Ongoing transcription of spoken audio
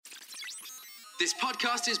This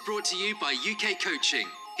podcast is brought to you by UK Coaching,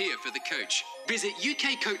 here for the coach. Visit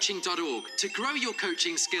ukcoaching.org to grow your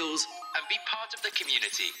coaching skills and be part of the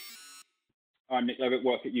community. I'm Nick Levitt,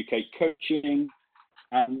 work at UK Coaching,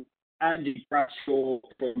 and Andy Bradshaw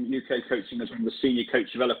from UK Coaching as one of the senior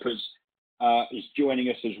coach developers is joining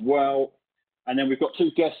us as well. And then we've got two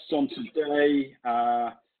guests on today,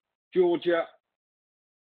 Georgia,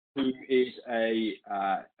 who is a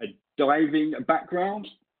diving background,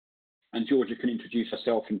 and Georgia can introduce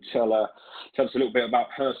herself and tell us a little bit about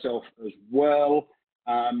herself as well.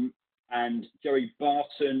 And Joey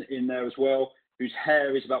Barton in there as well, whose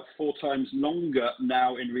hair is about 4 times longer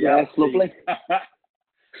now in reality. Yeah, it's lovely.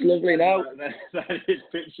 It's lovely now. That is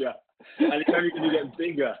picture, and it's only going to get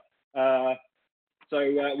bigger.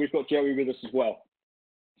 So we've got Joey with us as well.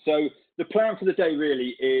 So the plan for the day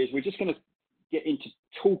really is we're just going to get into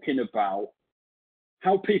talking about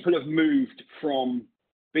how people have moved from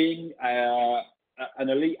being an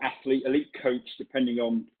elite athlete, elite coach, depending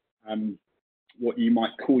on what you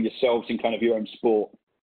might call yourselves in kind of your own sport,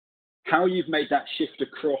 how you've made that shift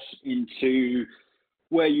across into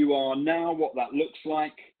where you are now, what that looks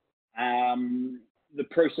like, the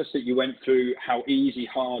process that you went through, how easy,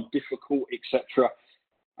 hard, difficult, etc.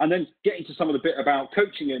 And then get into some of the bit about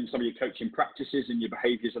coaching and some of your coaching practices and your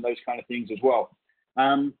behaviours and those kind of things as well.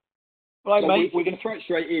 Right, so mate. We're going to throw it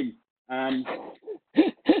straight in. And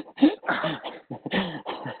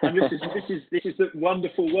this is the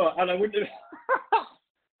wonderful work. And I wouldn't have...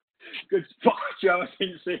 Good spot, Joe. I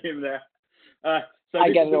didn't see him there. So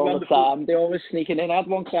I get it all the time. They're always sneaking in. I had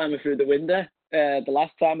one climber through the window. The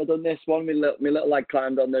last time I done this one, my little lad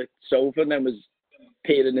climbed on the sofa and then was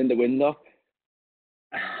peering in the window.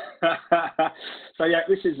 So yeah,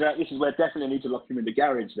 this is where definitely need to lock him in the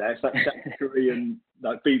garage there. It's that Korean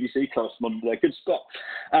like BBC class Monday there. Good spot.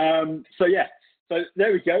 So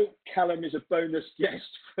there we go. Callum is a bonus guest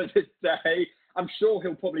for the day. I'm sure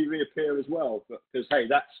he'll probably reappear as well, because hey,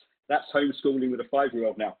 that's homeschooling with a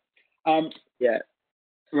 5-year-old now. Yeah.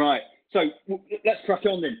 Right. So let's crack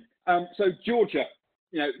on then. So Georgia,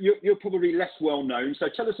 you're probably less well known. So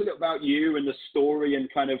tell us a little about you and the story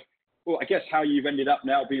and kind of, well, I guess how you've ended up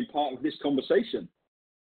now being part of this conversation.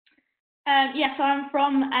 So I'm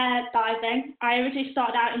from diving. I originally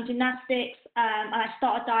started out in gymnastics, and I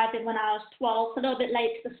started diving when I was 12, so a little bit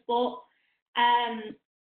late to the sport. And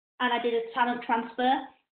I did a talent transfer.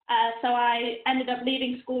 So I ended up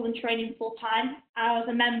leaving school and training full time. I was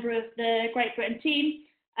a member of the Great Britain team,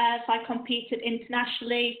 so I competed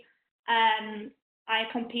internationally. I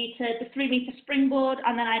competed the 3-meter springboard,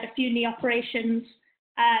 and then I had a few knee operations.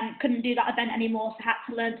 Couldn't do that event anymore, so had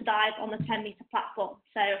to learn to dive on the 10-meter platform.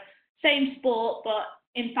 So same sport, but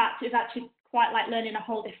in fact, it was actually quite like learning a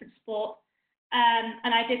whole different sport.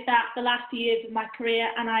 And I did that the last few years of my career,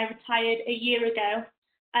 and I retired a year ago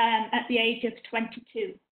at the age of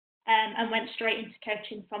 22, and went straight into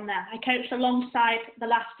coaching from there. I coached alongside the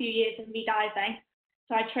last few years of me diving.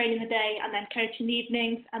 So I train in the day and then coach in the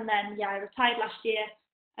evenings, and then I retired last year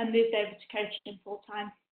and moved over to coaching full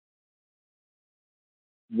time.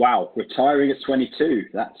 Wow, retiring at 22.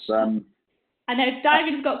 That's I know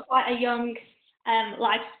diving's got quite a young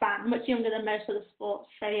lifespan, much younger than most of the sports.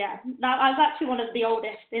 So yeah, I was actually one of the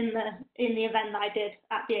oldest in the event that I did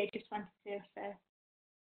at the age of 22. So.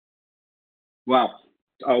 Wow,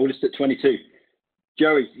 oldest at 22.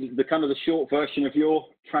 Joey, the kind of the short version of your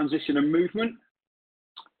transition and movement.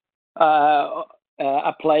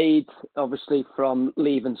 I played obviously from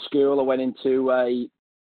leaving school. I went into a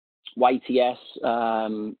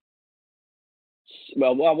YTS.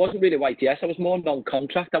 Well, I wasn't really YTS. I was more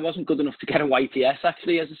non-contract. I wasn't good enough to get a YTS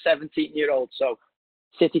actually as a 17-year-old. So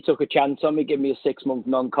City took a chance on me, gave me a 6-month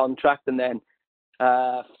non-contract, and then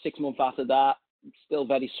 6 months after that, still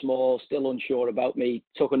very small, still unsure about me,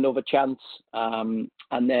 took another chance, and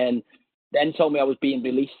then told me I was being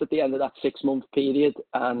released at the end of that 6-month period.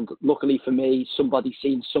 And luckily for me, somebody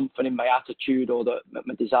seen something in my attitude or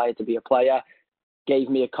my desire to be a player, gave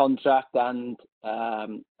me a contract, and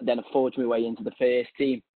then I forged my way into the first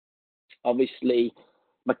team. Obviously,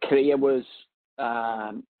 my career was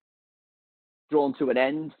drawn to an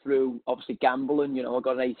end through obviously gambling. I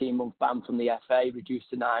got an 18-month ban from the FA, reduced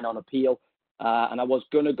to 9 on appeal, and I was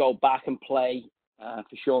going to go back and play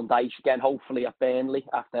for Sean Dyche again, hopefully at Burnley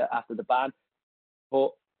after the ban.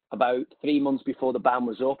 But about 3 months before the ban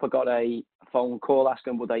was up, I got a phone call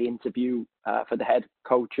asking would I interview for the head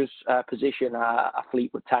coach's position at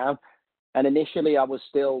Fleetwood Town. And initially I was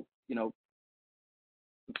still,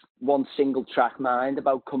 one single track mind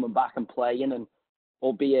about coming back and playing, and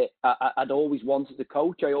albeit I'd always wanted to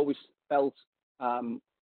coach. I always felt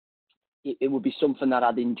it would be something that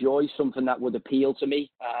I'd enjoy, something that would appeal to me.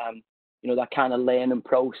 That kind of learning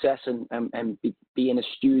process and being a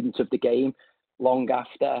student of the game long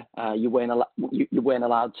after you weren't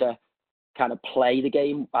allowed to kind of play the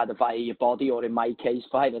game either via your body or, in my case,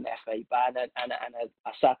 via an FA ban. And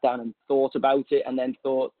I sat down and thought about it, and then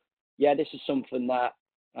thought, yeah, this is something that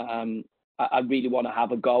I really want to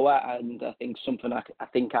have a go at, and I think something I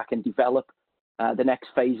think I can develop the next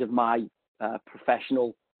phase of my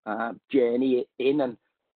professional journey in. And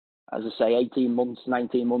as I say, 18 months,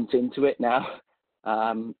 19 months into it now,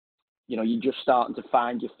 you're just starting to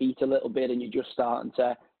find your feet a little bit, and you're just starting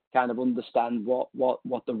to kind of understand what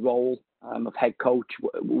the role of head coach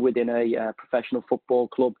within a professional football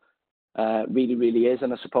club really, really is.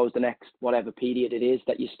 And I suppose the next whatever period it is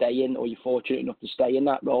that you stay in, or you're fortunate enough to stay in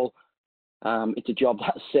that role, it's a job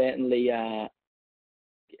that certainly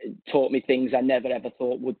taught me things I never ever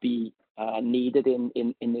thought would be needed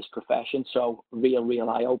in this profession. So real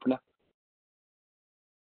eye opener.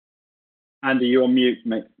 Andy, you're on mute,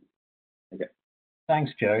 mate. Okay.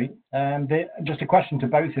 Thanks, Joey. Just a question to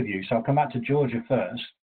both of you. So I'll come back to Georgia first,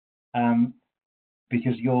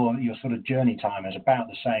 because your sort of journey time is about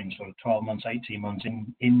the same, sort of 12 months, 18 months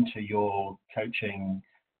into your coaching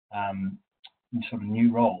sort of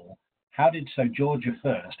new role. Georgia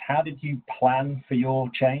first, how did you plan for your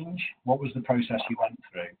change? What was the process you went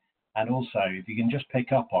through? And also, if you can just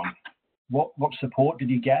pick up on what support did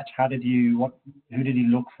you get? Who did you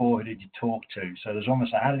look for? Who did you talk to? So there's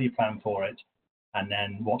almost how did you plan for it? And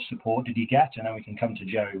then what support did you get? And then we can come to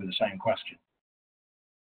Joey with the same question.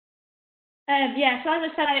 So as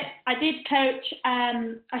I said, I did coach.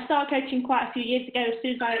 I started coaching quite a few years ago, as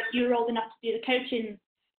soon as you were old enough to do the coaching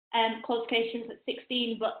qualifications at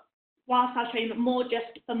 16. But whilst I was training, more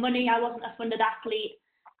just for money, I wasn't a funded athlete,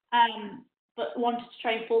 but wanted to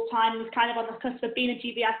train full time. Was kind of on the cusp of being a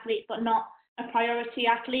GB athlete, but not a priority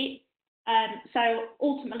athlete. So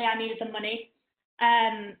ultimately, I needed the money.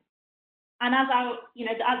 And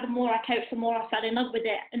as the more I coached, the more I fell in love with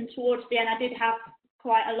it. And towards the end, I did have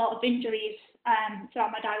quite a lot of injuries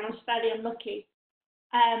throughout my diary. I was fairly unlucky.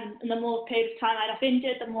 And the more period of time I'd have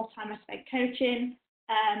injured, the more time I spent coaching.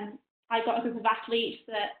 I got a group of athletes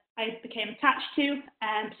that I became attached to.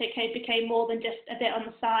 So it became more than just a bit on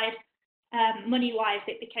the side. Money-wise,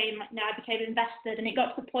 I became invested, and it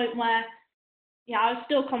got to the point where, I was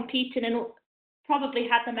still competing and probably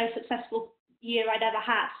had the most successful year I'd ever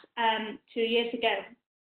had 2 years ago,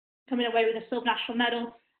 coming away with a silver national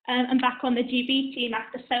medal and back on the GB team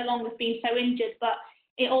after so long of being so injured. But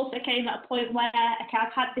it also came at a point where, okay,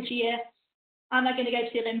 I've had this year, am I going to go to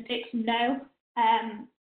the Olympics? No.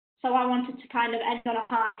 So I wanted to kind of end on a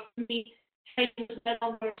high. For me, training was no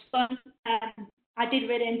longer fun. I did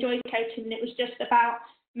really enjoy coaching, and it was just about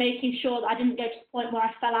making sure that I didn't go to the point where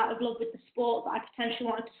I fell out of love with the sport that I potentially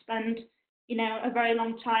wanted to spend, a very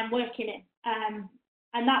long time working in.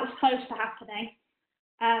 And that was close to happening.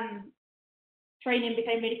 Training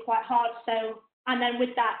became really quite hard. So, and then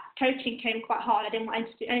with that, coaching came quite hard. I didn't want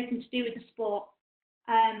anything to do with the sport.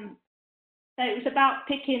 So it was about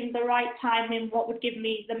picking the right time in what would give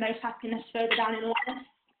me the most happiness further down in life.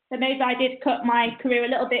 So maybe I did cut my career a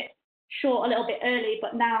little bit short, a little bit early,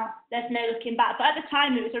 but now there's no looking back. But at the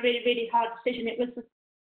time, it was a really, really hard decision. It was,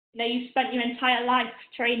 you spent your entire life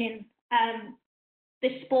training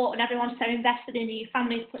this sport, and everyone's so invested in you. Your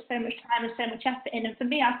family's put so much time and so much effort in. And for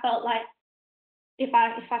me, I felt like if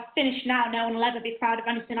I finish now, no one will ever be proud of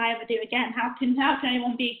anything I ever do again. How can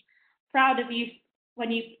anyone be proud of you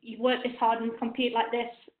when you work this hard and compete like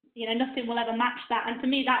this? Nothing will ever match that. And for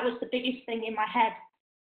me, that was the biggest thing in my head.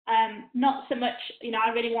 Not so much, I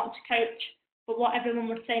really want to coach, but what everyone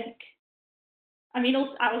would think. I mean,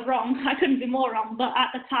 also, I was wrong. I couldn't be more wrong. But at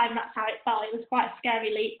the time, that's how it felt. It was quite a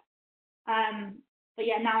scary leap. But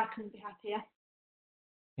yeah, now I couldn't be happier.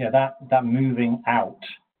 Yeah, that moving out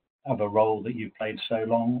of a role that you've played so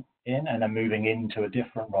long in, and then moving into a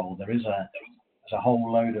different role, there's a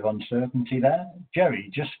whole load of uncertainty there. Joey,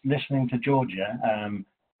 just listening to Georgia,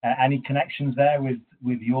 any connections there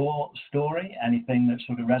with your story? Anything that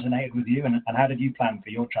sort of resonated with you, and how did you plan for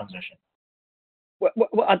your transition?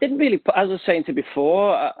 Well, I didn't really, as I was saying to you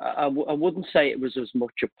before, I wouldn't say it was as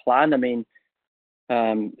much a plan. I mean,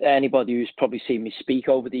 anybody who's probably seen me speak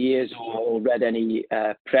over the years or read any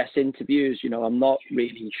press interviews, I'm not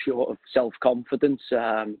really short of self-confidence,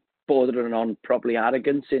 bordering on probably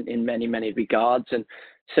arrogance in many, many regards. And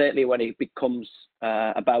certainly when it becomes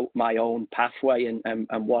about my own pathway and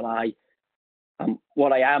what I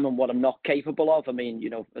am and what I'm not capable of. I mean,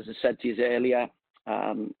 as I said to you earlier,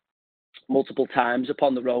 multiple times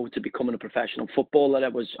upon the road to becoming a professional footballer. I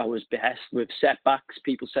was behest with setbacks,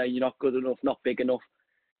 people saying you're not good enough, not big enough,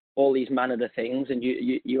 all these manner of things, and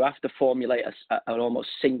you have to formulate an almost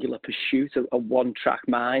singular pursuit, a one-track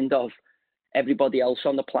mind of everybody else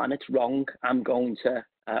on the planet's wrong. I'm going to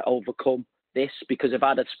overcome this, because if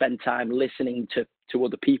I'd have spent time listening to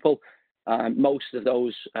other people, most of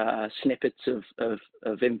those snippets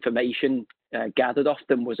of information gathered off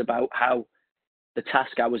them was about how the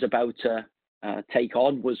task I was about to take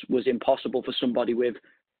on was impossible for somebody with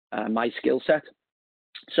my skill set.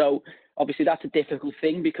 So obviously that's a difficult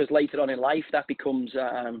thing, because later on in life that becomes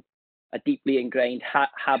a deeply ingrained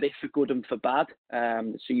habit for good and for bad.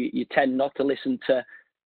 So you tend not to listen to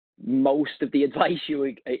most of the advice you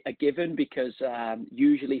are given, because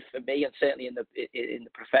usually for me, and certainly in the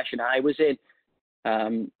profession I was in,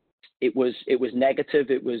 it was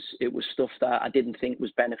negative. It was stuff that I didn't think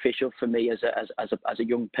was beneficial for me as a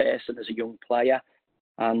young person, as a young player.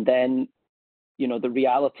 And then, the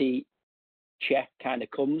reality check kind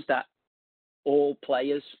of comes that all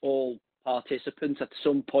players, all participants, at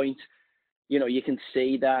some point, you can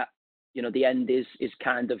see that the end is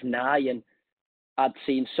kind of nigh. And I'd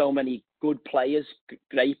seen so many good players,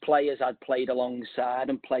 great players I'd played alongside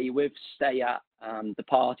and play with, stay at the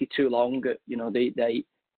party too long.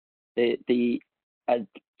 They had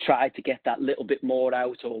tried to get that little bit more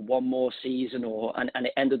out, or one more season, and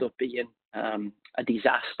it ended up being a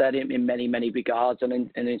disaster in many regards,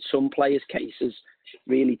 and in some players' cases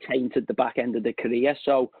really tainted the back end of their career.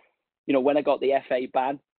 So, when I got the FA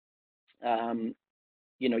ban,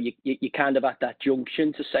 you kind of at that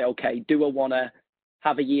junction to say, okay, do I want to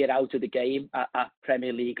have a year out of the game at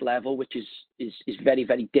Premier League level, which is very,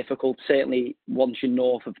 very difficult, certainly once you're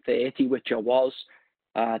north of 30, which I was,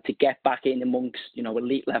 to get back in amongst,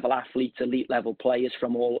 elite level athletes, elite level players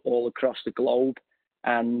from all across the globe.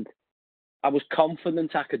 And I was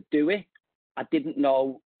confident I could do it. I didn't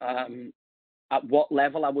know at what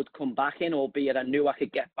level I would come back in, albeit I knew I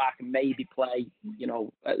could get back and maybe play,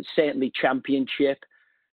 certainly Championship.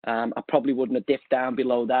 I probably wouldn't have dipped down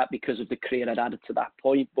below that because of the career I'd added to that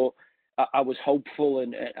point. But I was hopeful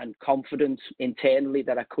and confident internally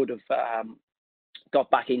that I could have got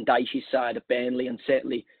back in Dyche's side at Burnley, and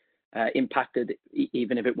certainly impacted,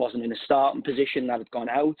 even if it wasn't in a starting position that had gone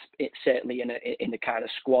out, it's certainly in a kind of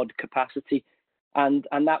squad capacity. And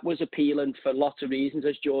that was appealing for lots of reasons,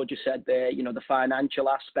 as Georgia said there. The financial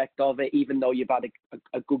aspect of it, even though you've had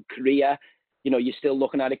a good career, you're still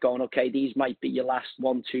looking at it going, okay, these might be your last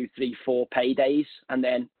 1, 2, 3, 4 paydays. And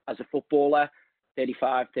then as a footballer,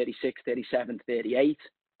 35, 36, 37, 38,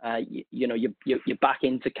 you're back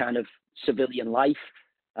into kind of civilian life.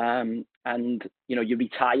 And, you're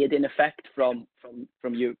retired in effect from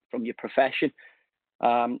your profession.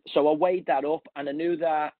 So I weighed that up, and I knew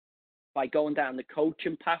that by going down the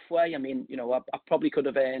coaching pathway, I probably could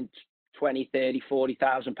have earned 20, 30,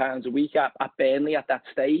 40,000 pounds a week at Burnley at that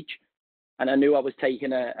stage. And I knew I was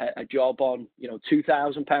taking a job on,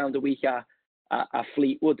 £2,000 a week at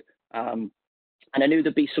Fleetwood. And I knew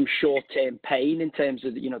there'd be some short-term pain in terms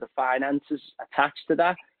of, the finances attached to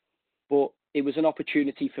that. But it was an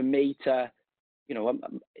opportunity for me to,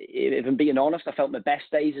 if I'm being honest, I felt my best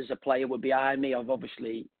days as a player were behind me. I've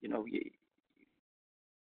obviously,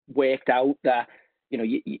 worked out that,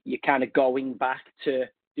 you're kind of going back to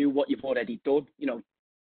do what you've already done,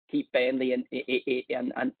 keep Burnley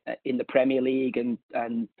in the Premier League and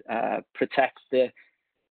protect the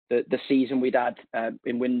season we'd had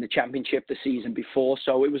in winning the Championship the season before.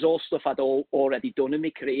 So it was all stuff I'd already done in my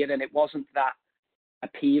career, and it wasn't that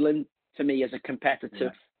appealing to me as a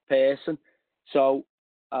competitive person. So,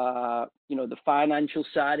 the financial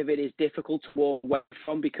side of it is difficult to walk away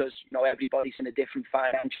from, because, everybody's in a different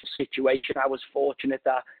financial situation. I was fortunate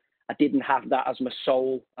that I didn't have that as my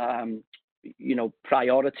sole,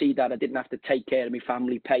 priority, that I didn't have to take care of my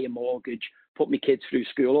family, pay a mortgage, put my kids through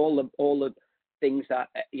school, all the things that,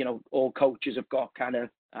 all coaches have got kind of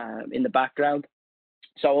in the background.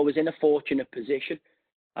 So I was in a fortunate position.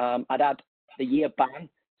 I'd had the year ban.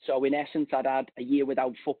 So in essence, I'd had a year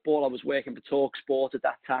without football. I was working for TalkSport at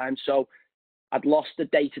that time. So I'd lost the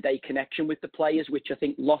day-to-day connection with the players, which I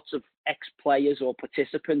think lots of ex-players or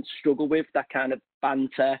participants struggle with, that kind of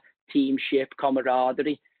banter, teamship,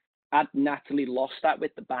 camaraderie. I'd naturally lost that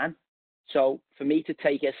with the ban. So for me to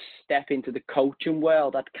take a step into the coaching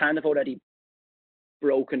world, I'd kind of already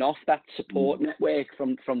broken off that support network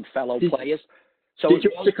from fellow players. So did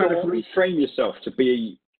you have to kind of reframe yourself to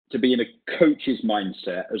be in a coach's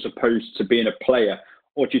mindset as opposed to being a player?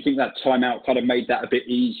 Or do you think that time out kind of made that a bit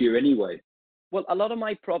easier anyway? Well, a lot of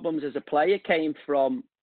my problems as a player came from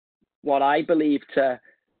what I believe to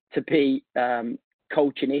to be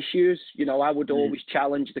coaching issues. You know, I would always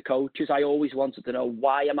challenge the coaches. I always wanted to know,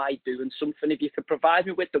 why am I doing something? If you could provide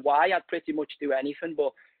me with the why, I'd pretty much do anything.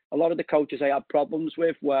 But a lot of the coaches I had problems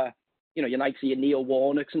with were, you know, you might see your Neil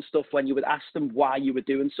Warnocks and stuff, when you would ask them why you were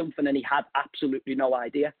doing something and he had absolutely no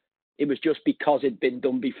idea. It was just because it'd been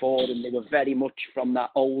done before, and they were very much from that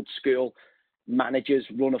old school managers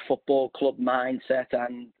run a football club mindset,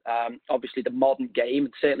 and obviously the modern game,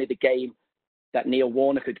 and certainly the game that Neil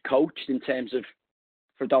Warnock had coached in terms of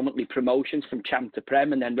predominantly promotions from Champ to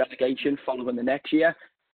Prem and then relegation following the next year.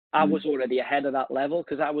 I was already ahead of that level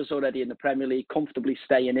because I was already in the Premier League, comfortably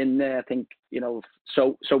staying in there. I think, you know,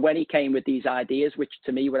 so when he came with these ideas, which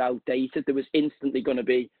to me were outdated, there was instantly going to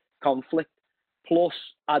be conflict. Plus,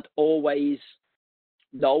 I'd always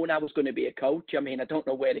known I was going to be a coach. I mean, I don't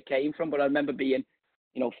know where it came from, but I remember being,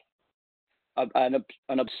 you know, an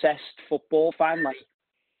obsessed football fan, like,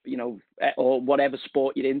 you know, or whatever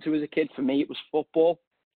sport you're into as a kid. For me, it was football.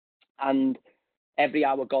 And every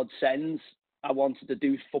hour God sends, I wanted to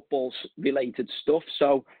do football-related stuff.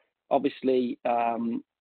 So, obviously,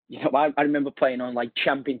 you know, I remember playing on, like,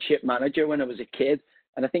 Championship Manager when I was a kid.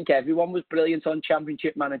 And I think everyone was brilliant on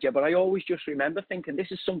Championship Manager. But I always just remember thinking,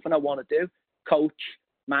 this is something I want to do. Coach,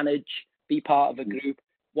 manage, be part of a group,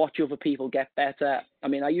 watch other people get better. I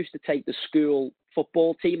mean, I used to take the school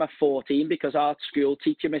football team at 14 because our school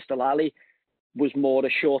teacher, Mr. Lally, was more a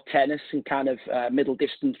short tennis and kind of middle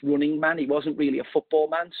distance running man. He wasn't really a football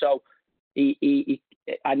man. So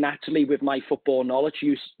I naturally, with my football knowledge,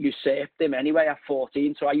 usurped him anyway at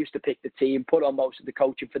 14. So I used to pick the team, put on most of the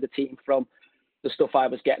coaching for the team from the stuff I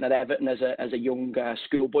was getting at Everton as a young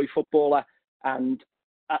schoolboy footballer. And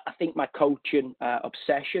I think my coaching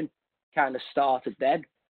obsession kind of started then.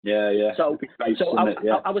 Yeah. So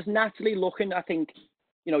I was naturally looking. I think,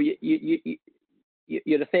 you know,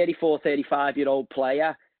 you're a 34, 35-year-old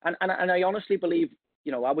player, and I honestly believe,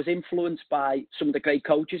 you know, I was influenced by some of the great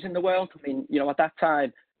coaches in the world. I mean, you know, at that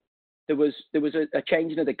time there was a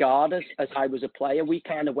changing of the guard as I was a player. We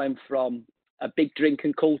kind of went from a big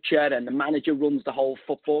drinking culture, and the manager runs the whole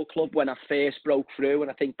football club when I first broke through.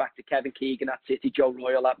 And I think back to Kevin Keegan at City, Joe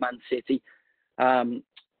Royle at Man City.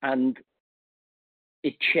 And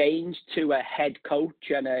it changed to a head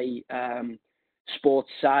coach and a sports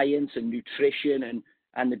science and nutrition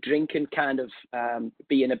and the drinking kind of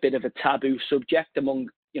being a bit of a taboo subject among,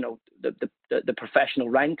 you know, the professional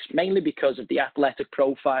ranks, mainly because of the athletic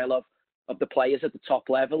profile of the players at the top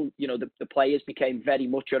level. You know, the players became very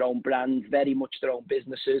much their own brand, very much their own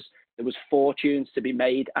businesses. There was fortunes to be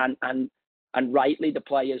made, and rightly the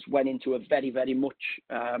players went into a very, very much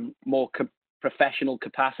more professional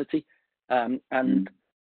capacity, and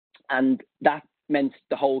that meant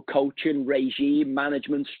the whole coaching regime,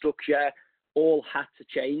 management structure, all had to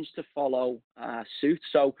change to follow suit.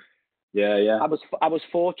 So yeah. I was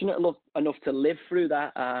fortunate enough to live through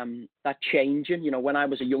that changing. You know, when I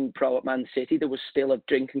was a young pro at Man City, there was still a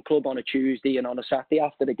drinking club on a Tuesday and on a Saturday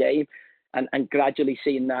after the game, and gradually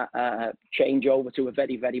seeing that change over to a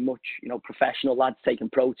very, very much, you know, professional lads taking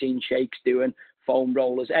protein shakes, doing foam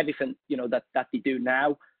rollers, everything, you know, that they do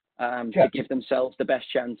now to give themselves the best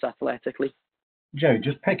chance athletically. Joe,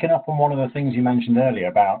 just picking up on one of the things you mentioned earlier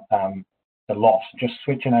about the loss, just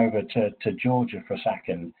switching over to Georgia for a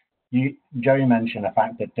second. Joey mentioned the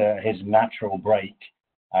fact that his natural break,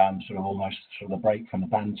 almost the break from the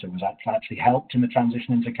banter, was actually helped in the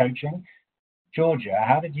transition into coaching. Georgia,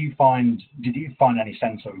 how did you find any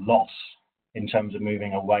sense of loss in terms of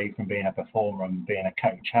moving away from being a performer and being a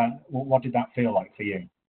coach? What did that feel like for you?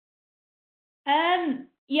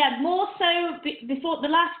 Yeah, more so before the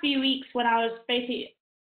last few weeks when I was basically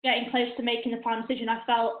getting close to making the final decision, I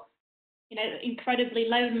felt, you know, incredibly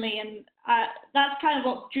lonely, and that's kind of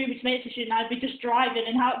what drew me to make the decision. I'd be just driving,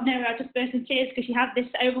 and out of nowhere I just burst into tears because you have this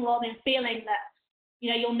overwhelming feeling that, you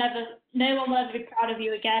know, no one will ever be proud of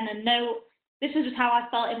you again, and this is just how I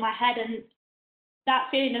felt in my head, and that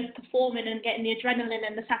feeling of performing and getting the adrenaline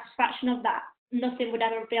and the satisfaction of that, nothing would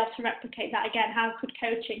ever be able to replicate that again. How could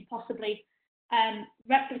coaching possibly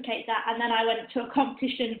replicate that? And then I went to a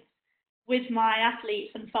competition with my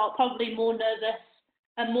athletes and felt probably more nervous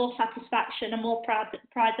and more satisfaction and more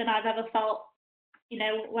pride than I've ever felt, you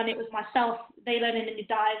know, when it was myself. They learning a new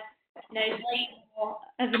dive, you know, way more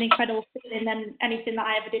of an incredible feeling than anything that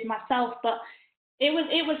I ever did myself. But it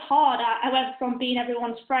was hard. I went from being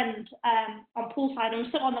everyone's friend on poolside, and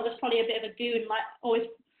someone that was probably a bit of a goon, like always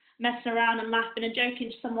messing around and laughing and joking,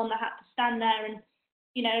 to someone that had to stand there and,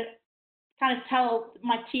 you know, kind of tell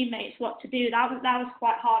my teammates what to do. That was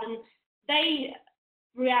quite hard, and they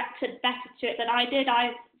reacted better to it than I did.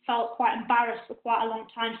 I felt quite embarrassed for quite a long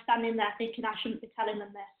time, standing there thinking I shouldn't be telling them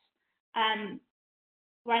this.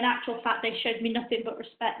 where in actual fact they showed me nothing but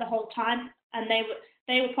respect the whole time, and they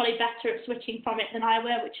were probably better at switching from it than I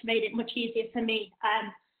were, which made it much easier for me.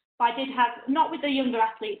 But I did have, not with the younger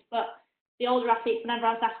athletes, but the older athletes, whenever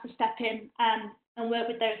I was asked to step in and work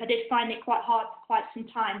with those, I did find it quite hard for quite some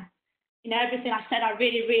time. You know, everything I said I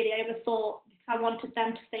really, really overthought, because I wanted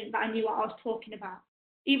them to think that I knew what I was talking about,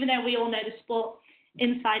 even though we all know the sport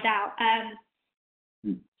inside out.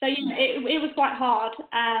 So it was quite hard,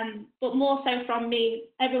 but more so from me.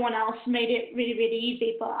 Everyone else made it really, really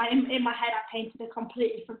easy, but in my head I painted a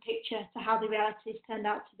completely different picture to how the realities turned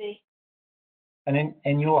out to be. And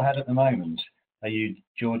in your head at the moment, are you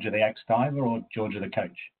Georgia the ex-diver or Georgia the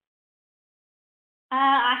coach?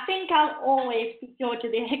 I think I'll always be Georgia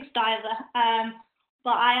the ex-diver,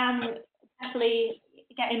 but I am definitely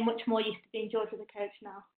getting much more used to being Georgia the coach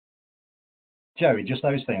now. Joey, just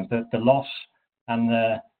those things, the loss and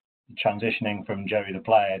the transitioning from Joey the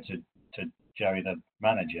player to Joey the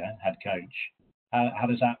manager, head coach, how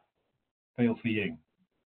does that feel for you?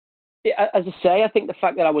 Yeah, as I say, I think the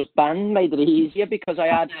fact that I was banned made it easier, because I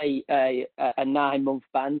had a 9-month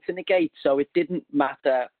ban to negate, so it didn't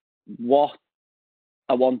matter what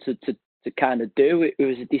I wanted to kind of do. It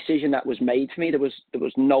was a decision that was made for me. There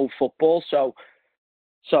was no football, so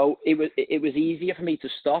it was easier for me to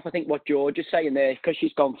stop. I think what George is saying there, because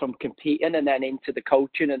she's gone from competing and then into the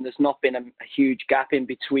coaching, and there's not been a huge gap in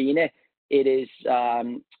between it. It is,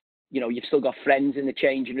 you've still got friends in the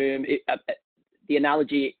changing room. The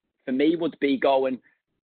analogy for me would be getting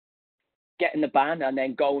the ban and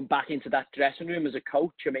then going back into that dressing room as a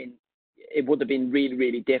coach. I mean, it would have been really,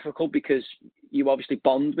 really difficult, because you obviously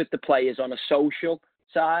bond with the players on a social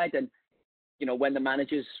side, and when the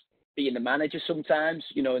manager's being the manager sometimes,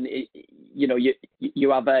 and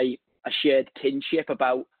you have a shared kinship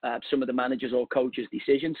about some of the managers or coaches'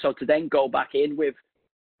 decisions. So to then go back in with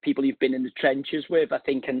people you've been in the trenches with, I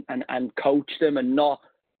think, and coach them and not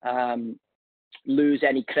lose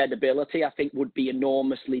any credibility, I think would be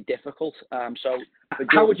enormously difficult. So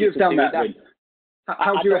how would you have done that?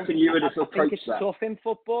 How do you reckon you would have approached that? It's tough in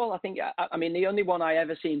football. I mean, the only one I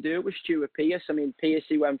ever seen do it was Stuart Pearce. I mean, Pearce,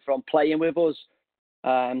 he went from playing with us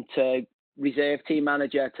to reserve team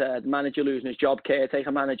manager, to the manager losing his job,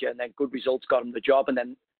 caretaker manager, and then good results got him the job. And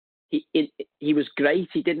then he was great.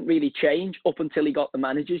 He didn't really change up until he got the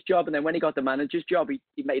manager's job. And then when he got the manager's job,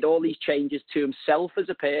 he made all these changes to himself as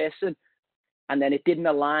a person. And then it didn't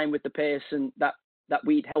align with the person that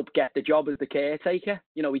we'd helped get the job as the caretaker.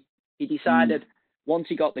 He decided once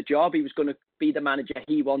he got the job, he was going to be the manager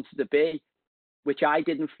he wanted to be, which I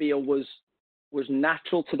didn't feel was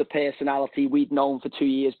natural to the personality we'd known for 2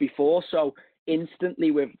 years before. So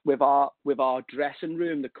instantly with our dressing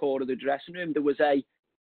room, the core of the dressing room, there was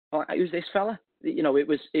who's this fella?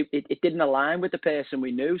 It didn't align with the person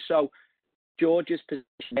we knew. So George's position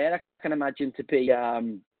there, I can imagine to be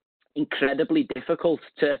incredibly difficult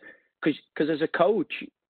because as a coach,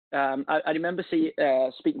 I remember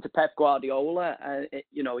speaking to Pep Guardiola.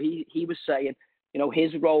 He was saying,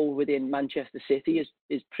 his role within Manchester City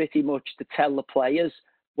is pretty much to tell the players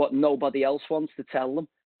what nobody else wants to tell them.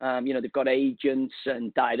 They've got agents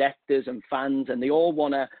and directors and fans, and they all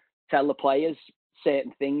want to tell the players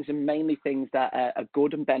certain things, and mainly things that are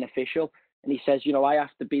good and beneficial. And he says, I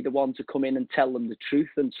have to be the one to come in and tell them the truth.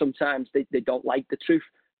 And sometimes they don't like the truth.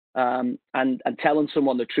 And telling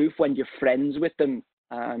someone the truth when you're friends with them,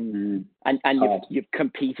 and you've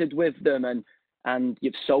competed with them and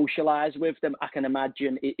you've socialized with them, I can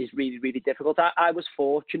imagine it is really, really difficult. I was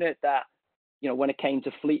fortunate that, when it came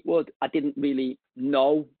to Fleetwood, I didn't really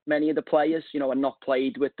know many of the players, and not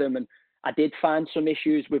played with them. And I did find some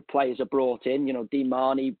issues with players I brought in. Dean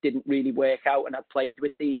Marnie didn't really work out, and I played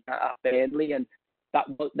with Dean at Burnley. And that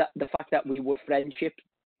the fact that we were friendship,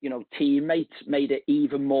 teammates, made it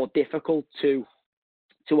even more difficult to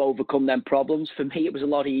overcome them problems. For me, it was a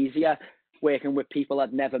lot easier working with people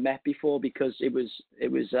I'd never met before, because they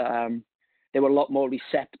were a lot more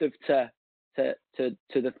receptive to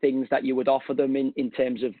the things that you would offer them in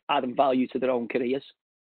terms of adding value to their own careers.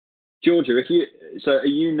 Georgia, are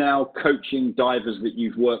you now coaching divers that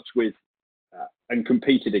you've worked with and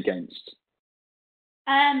competed against?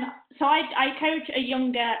 So I coach a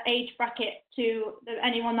younger age bracket to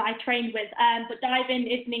anyone that I trained with, but diving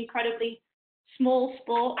is an incredibly small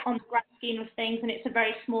sport on the grand scheme of things, and it's a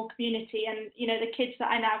very small community. And the kids that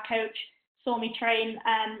I now coach saw me train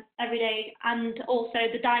every day, and also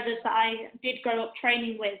the divers that I did grow up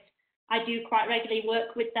training with, I do quite regularly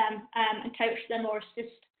work with them and coach them or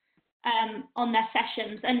assist on their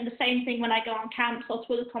sessions. And the same thing when I go on camps or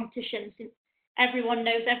to other competitions. Everyone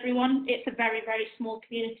knows everyone. It's a very, very small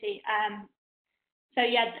community. So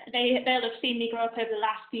yeah, they'll have seen me grow up over the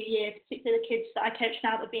last few years, particularly the kids that I coach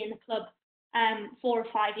now that have been in the club 4 or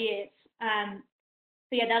 5 years. So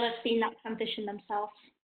yeah, they'll have seen that transition themselves.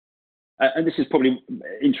 And this is probably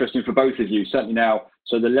interesting for both of you, certainly now.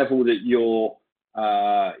 So the level that you're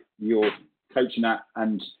coaching at,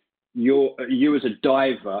 and you as a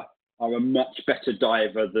diver are a much better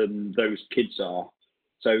diver than those kids are.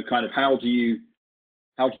 So kind of how do you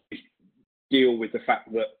deal with the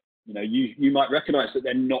fact that you might recognise that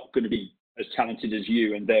they're not going to be as talented as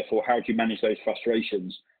you, and therefore how do you manage those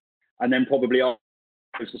frustrations? And then probably after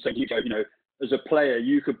the same, as a player,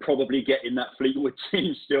 you could probably get in that Fleetwood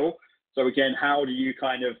team still. So again, how do you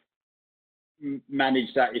kind of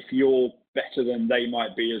manage that if you're better than they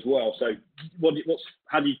might be as well? So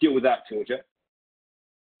how do you deal with that, Georgia?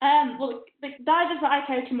 Well, the divers that I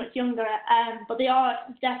coach are much younger, but they are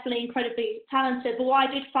definitely incredibly talented. But what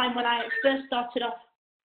I did find when I first started off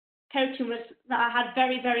coaching was that I had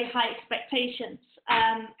very, very high expectations,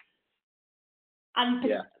 and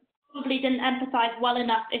probably didn't empathise well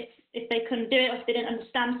enough if they couldn't do it or if they didn't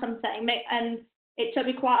understand something. And it took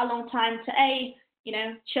me quite a long time to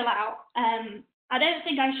chill out. I don't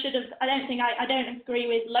agree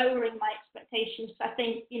with lowering my expectations. I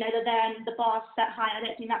think, they're there and the bar's set high. I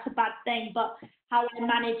don't think that's a bad thing, but how I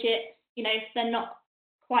manage it, if they're not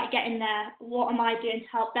quite getting there, what am I doing to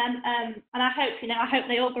help them? And I hope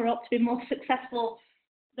they all grow up to be more successful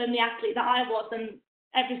than the athlete that I was, and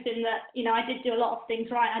everything that, I did do a lot of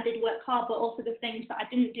things right. I did work hard, but also the things that I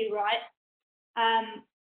didn't do right.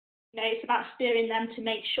 It's about steering them to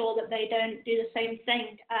make sure that they don't do the same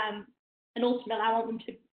thing. And ultimately, I want them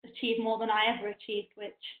to achieve more than I ever achieved,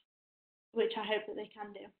 which I hope that they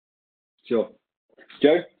can do. Sure.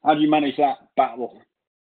 Joe, how do you manage that battle?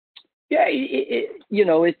 Yeah,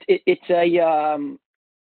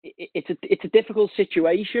 it's a difficult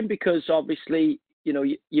situation because obviously,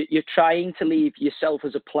 you're trying to leave yourself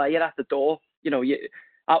as a player at the door.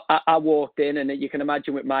 I walked in, and you can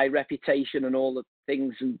imagine with my reputation and all the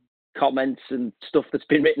things and comments and stuff that's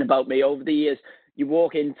been written about me over the years, you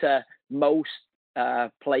walk into most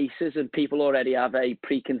places and people already have a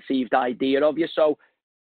preconceived idea of you. So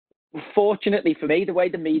fortunately for me, the way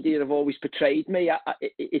the media have always portrayed me,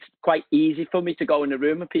 it's quite easy for me to go in a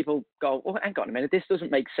room and people go, "Oh, hang on a minute, this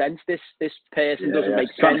doesn't make sense. This person doesn't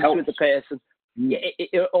make sense with the person."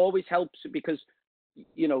 It always helps because,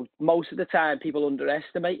 most of the time people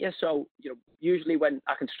underestimate you. So, usually when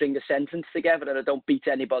I can string a sentence together and I don't beat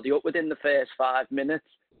anybody up within the first 5 minutes,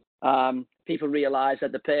 people realise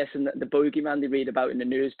that the person, the boogeyman they read about in the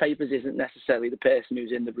newspapers isn't necessarily the person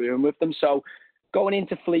who's in the room with them. So going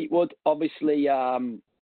into Fleetwood, obviously, I'd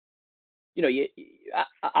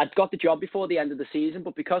got the job before the end of the season,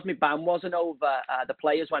 but because my ban wasn't over, the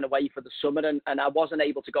players went away for the summer, and I wasn't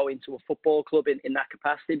able to go into a football club in that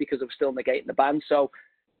capacity because I was still negating the ban. So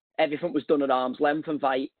everything was done at arm's length and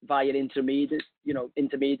via intermediaries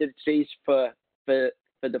for the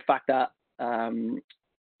fact that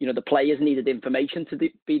the players needed information to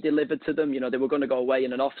be delivered to them. They were going to go away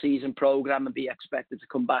in an off-season program and be expected to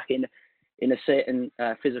come back in a certain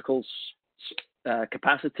physical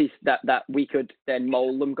capacity that we could then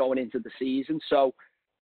mould them going into the season. So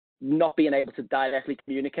not being able to directly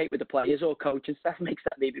communicate with the players or coaching staff makes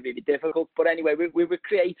that really, really difficult. But anyway, we were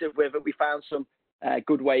creative with it. We found some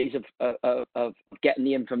good ways of getting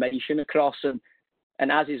the information across.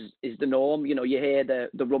 And as is the norm, you hear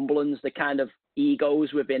the rumblings, the kind of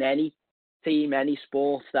egos within any team, any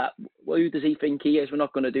sport that, well, who does he think he is? We're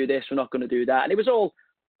not going to do this. We're not going to do that. And it was all,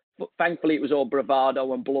 thankfully, it was all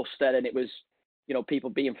bravado and bluster. And it was, people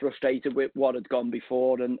being frustrated with what had gone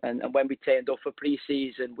before. And when we turned up for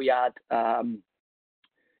pre-season, we had,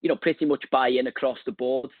 pretty much buy-in across the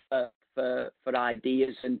board for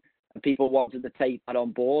ideas and people wanted to take that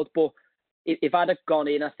on board. But if I'd have gone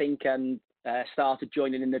in, I think, and started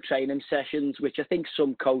joining in the training sessions, which I think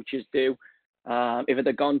some coaches do, if I'd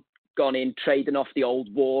have gone in trading off the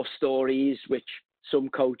old war stories, which some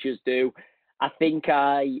coaches do, I think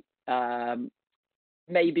I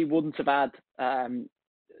maybe wouldn't have had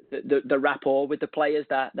the rapport with the players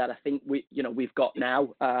that I think we've got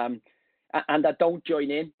now. And I don't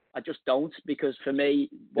join in. I just don't, because for me,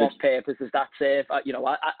 what purpose does that serve?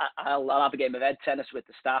 I'll have a game of head tennis with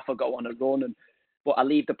the staff. I'll go on a run, but I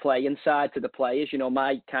leave the playing side to the players.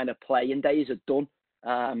 My kind of playing days are done.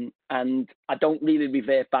 And I don't really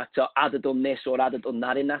revert back to I'd have done this or I'd have done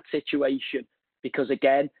that in that situation, because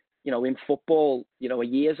again, in football, a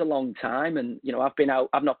year's a long time, and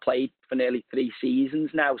I've not played for nearly 3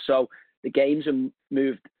 seasons now, so the games have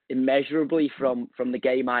moved immeasurably from the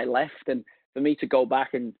game I left, and for me to go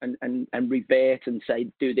back and revert and say,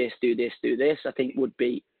 do this, I think would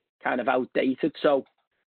be kind of outdated. So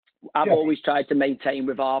I've always tried to maintain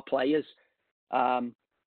with our players a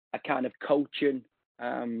kind of coaching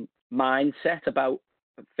mindset about,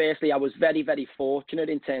 firstly, I was very, very fortunate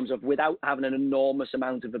in terms of, without having an enormous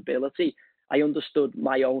amount of ability, I understood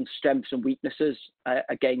my own strengths and weaknesses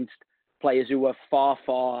against players who were far,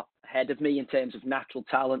 far ahead of me in terms of natural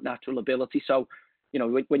talent, natural ability. So, you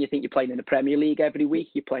know, when you think you're playing in the Premier League every week,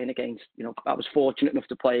 you're playing against, you know, I was fortunate enough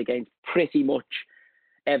to play against pretty much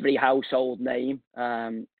every household name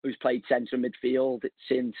who's played centre midfield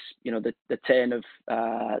since, you know, the turn of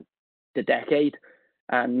the decade.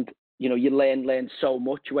 And, you know, you learn so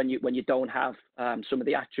much when you don't have some of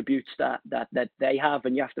the attributes that they have,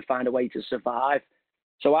 and you have to find a way to survive.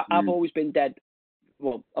 So I've always been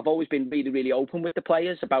I've always been really, really open with the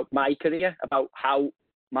players about my career, about how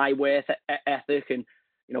my work ethic, and,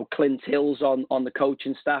 you know, Clint Hill's on the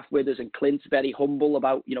coaching staff with us, and Clint's very humble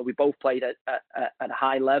about, you know, we both played at a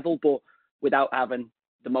high level, but without having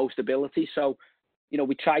the most ability. So, you know,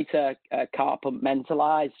 we try to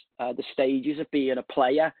compartmentalize the stages of being a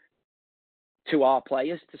player to our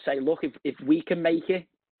players, to say, look, if we can make it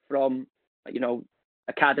from, you know,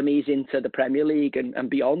 academies into the Premier League and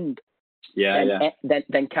beyond,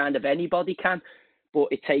 then kind of anybody can. But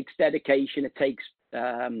it takes dedication, it takes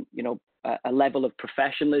you know, a level of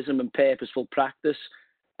professionalism and purposeful practice.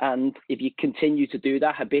 And if you continue to do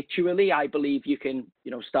that habitually, I believe you can,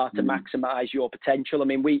 you know, start to maximise your potential. I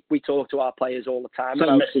mean, we talk to our players all the time.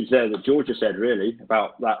 Some message there that Georgia said, really,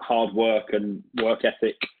 about that hard work and work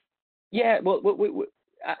ethic. Yeah, well,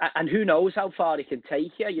 and who knows how far it can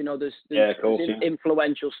take you. You know, there's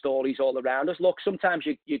influential stories all around us. Look, sometimes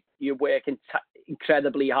you're working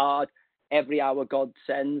incredibly hard every hour God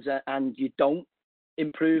sends, and you don't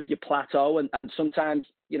improve, you plateau, and sometimes,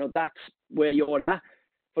 you know, that's where you're at.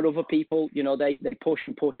 For other people, you know, they push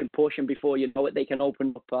and push and push, and before you know it, they can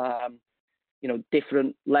open up you know,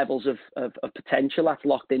 different levels of potential that's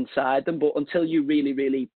locked inside them. But until you really,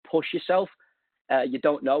 really push yourself, you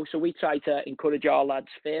don't know. So we try to encourage our lads,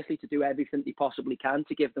 firstly, to do everything they possibly can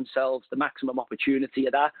to give themselves the maximum opportunity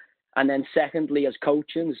of that. And then secondly, as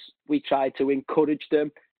coaches, we try to encourage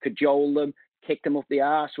them, cajole them, kick them up the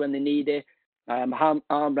arse when they need it, arm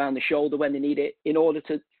around the shoulder when they need it, in order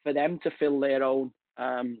for them to fill their own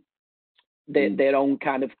their own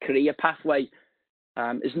kind of career pathway.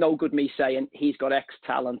 It's no good me saying he's got X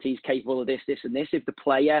talent, he's capable of this, and this, if the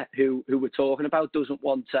player who we're talking about doesn't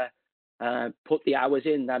want to put the hours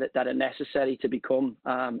in that are necessary to become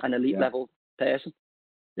an elite level person.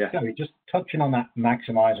 Yeah. So just touching on that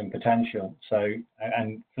maximising potential. So,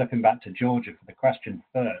 and flipping back to Georgia for the question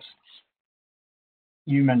first.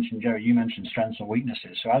 You mentioned, Joe, strengths and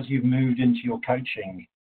weaknesses. So as you've moved into your coaching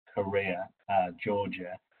career,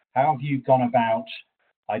 Georgia, how have you gone about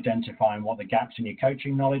identifying what the gaps in your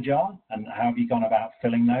coaching knowledge are, and how have you gone about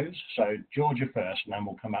filling those? So Georgia first, and then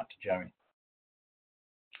we'll come back to Joey.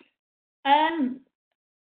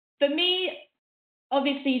 For me,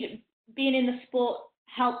 obviously, being in the sport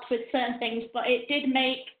helped with certain things, but it did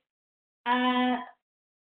make, I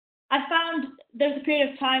found there was a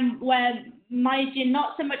period of time where managing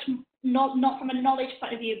not so much, not from a knowledge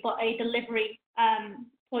point of view, but a delivery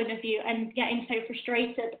point of view, and getting so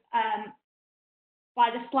frustrated by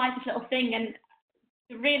the slightest little thing.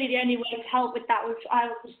 And really the only way to help with that was I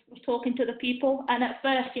was talking to the people. And at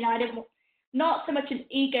first, you know, I didn't, not so much an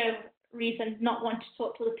ego reason not wanting to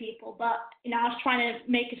talk to the people, but, you know, I was trying to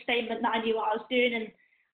make a statement that I knew what I was doing, and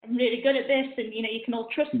I'm really good at this, and, you know, you can all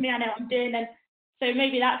trust me, I know what I'm doing. And so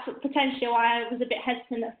maybe that's potentially why I was a bit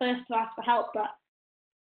hesitant at first to ask for help. But,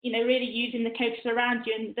 you know, really using the coaches around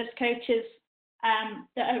you, and there's coaches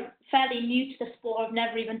that are fairly new to the sport, have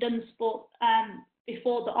never even done the sport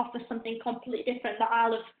before, that offer something completely different that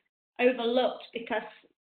I'll have overlooked because,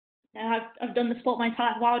 you know, I've done the sport my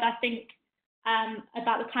entire life. Why would I think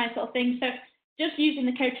about the kind of thing? So just using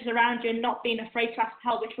the coaches around you and not being afraid to ask for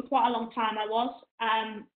help, which for quite a long time I was,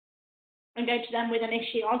 and go to them with an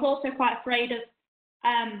issue. I was also quite afraid of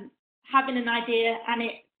having an idea and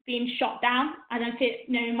it being shot down, and then,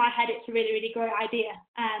 you know, in my head it's a really, really great idea.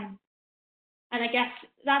 And I guess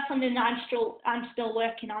that's something that I'm still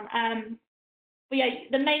working on. But yeah,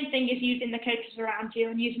 the main thing is using the coaches around you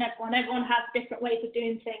and using everyone. Everyone has different ways of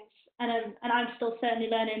doing things, and I'm still certainly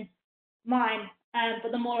learning mine.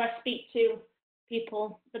 But the more I speak to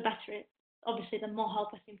people, the better it. Obviously, the more help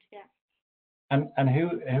I seem to get. And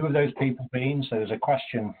who have those people been? So there's a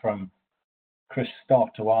question from Chris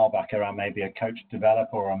Stott a while back around maybe a coach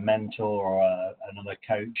developer or a mentor or another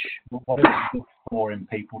coach. What are you looking for in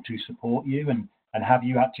people to support you? And And have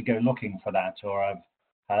you had to go looking for that, or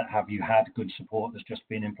have you had good support that's just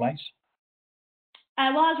been in place?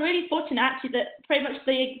 Well, I was really fortunate actually that pretty much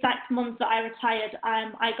the exact month that I retired,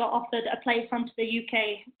 I got offered a place onto the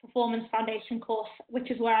UK Performance Foundation course, which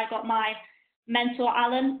is where I got my mentor,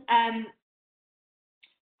 Alan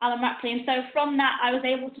Rackley. And so from that, I was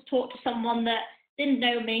able to talk to someone that didn't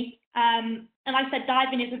know me. And like I said,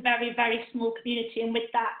 diving is a very, very small community, and with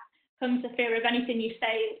that comes the fear of anything you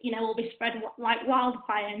say, will be spread like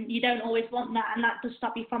wildfire, and you don't always want that, and that does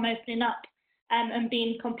stop you from opening up and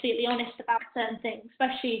being completely honest about certain things.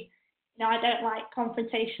 Especially, I don't like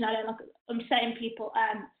confrontation. I don't like upsetting people.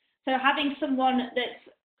 So having someone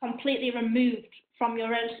that's completely removed from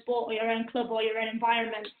your own sport or your own club or your own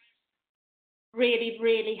environment really,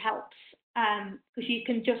 really helps, because you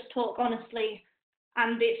can just talk honestly.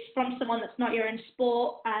 And it's from someone that's not your own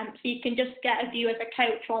sport, so you can just get a view as a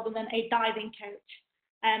coach rather than a diving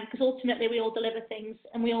coach. Because ultimately we all deliver things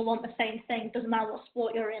and we all want the same thing, doesn't matter what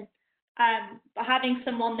sport you're in. But having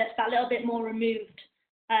someone that's a little bit more removed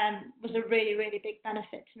was a really, really big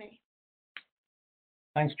benefit to me.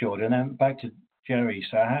 Thanks, Jordan. And back to Jerry.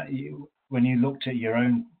 So when you looked at your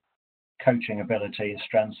own coaching ability,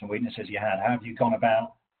 strengths and weaknesses you had, how have you gone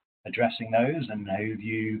about addressing those, and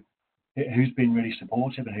who's been really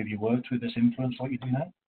supportive and who have you worked with that's influenced what you do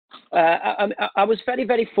now? I was very,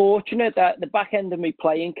 very fortunate that the back end of my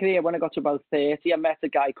playing career, when I got to about 30, I met a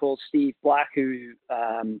guy called Steve Black, who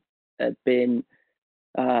had been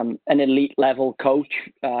an elite level coach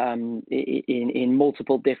in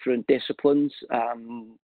multiple different disciplines,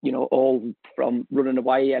 all from running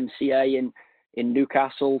away MCA in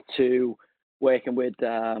Newcastle to working with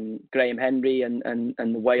Graham Henry and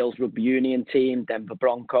the Wales Rugby Union team, Denver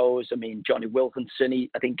Broncos. I mean, Johnny Wilkinson,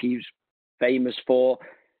 I think he was famous for.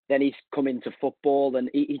 Then he's come into football, and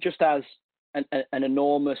he just has an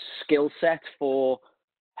enormous skill set for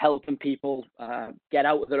helping people get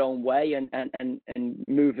out of their own way and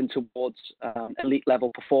moving towards elite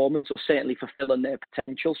level performance, or certainly fulfilling their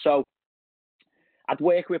potential. So I'd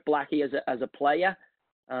work with Blackie as a player,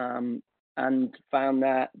 and found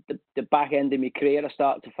that the back end of my career, I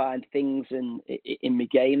started to find things in my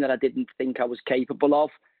game that I didn't think I was capable of.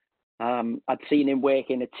 I'd seen him work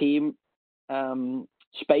in a team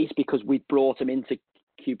space because we'd brought him into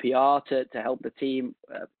QPR to help the team,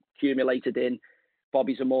 accumulated in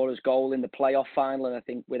Bobby Zamora's goal in the playoff final. And I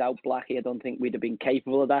think without Blackie, I don't think we'd have been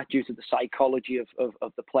capable of that due to the psychology of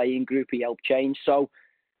the playing group he helped change. So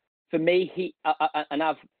for me,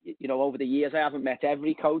 I've, over the years, I haven't met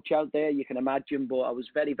every coach out there, you can imagine, but I was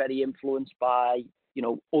very, very influeed by,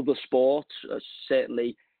 other sports.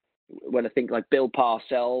 Certainly when I think like Bill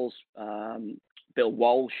Parcells, Bill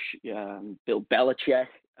Walsh, Bill Belichick,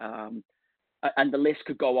 and the list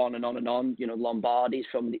could go on and on and on. Lombardi's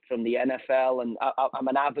from the NFL, and I'm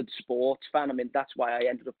an avid sports fan. I mean, that's why I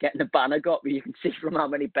ended up getting a banner got. You can see from how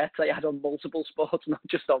many bets I had on multiple sports, not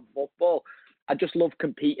just on football. I just love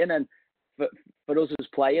competing, and for us as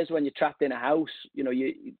players, when you're trapped in a house,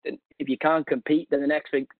 if you can't compete, then the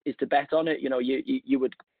next thing is to bet on it. You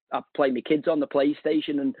would play my kids on the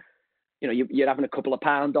PlayStation, and you're having a couple of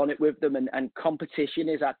pounds on it with them, and competition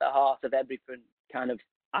is at the heart of everything kind of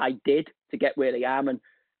I did to get where I am, and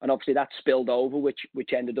obviously that spilled over,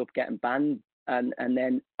 which ended up getting banned, and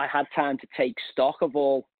then I had time to take stock of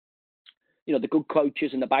all, the good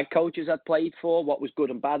coaches and the bad coaches I'd played for, what was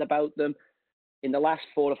good and bad about them. In the last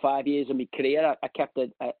 4 or 5 years of my career, I kept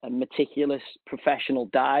a meticulous professional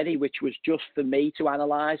diary, which was just for me to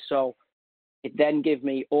analyse. So it then gave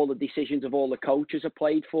me all the decisions of all the coaches I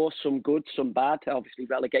played for, some good, some bad. Obviously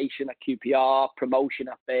relegation at QPR, promotion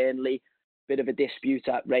at Burnley, bit of a dispute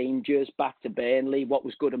at Rangers, back to Burnley, what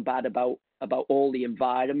was good and bad about all the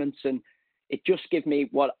environments. And it just gave me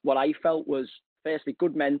what I felt was, firstly,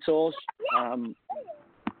 good mentors,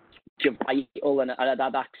 which are vital, and I'd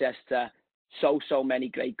had access to so many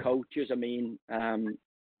great coaches. I mean,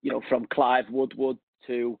 from Clive Woodward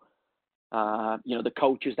to, the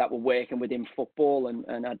coaches that were working within football,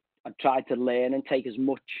 and I tried to learn and take as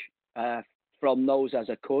much from those as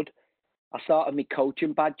I could. I started my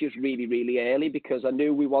coaching badges really, really early because I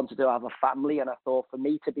knew we wanted to have a family, and I thought for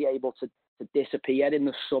me to be able to disappear in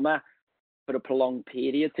the summer for a prolonged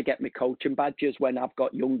period to get my coaching badges when I've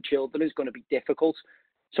got young children is going to be difficult.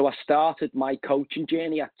 So I started my coaching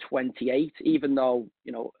journey at 28, even though,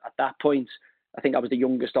 at that point, I think I was the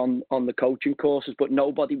youngest on the coaching courses, but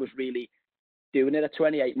nobody was really doing it at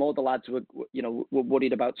 28. More the lads were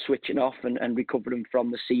worried about switching off and recovering from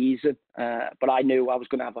the season. But I knew I was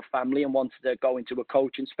going to have a family and wanted to go into a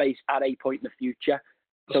coaching space at a point in the future.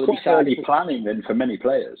 So it's quite early planning then for many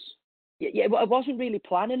players. Yeah, well, I wasn't really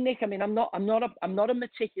planning, Nick. I mean, I'm not a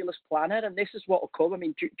meticulous planner, and this is what will come. I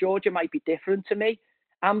mean, Georgia might be different to me.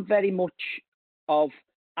 I'm very much of,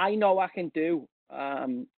 I know I can do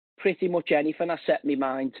pretty much anything I set my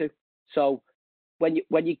mind to. So when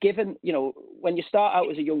you're given, when you start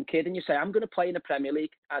out as a young kid and you say, I'm going to play in the Premier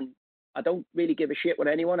League, and I don't really give a shit what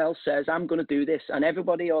anyone else says, I'm going to do this, and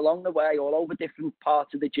everybody along the way, all over different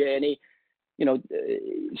parts of the journey,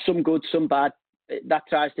 some good, some bad, that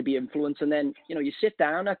tries to be influenced. And then, you sit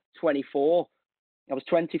down at 24. I was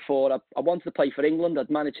 24. I wanted to play for England. I'd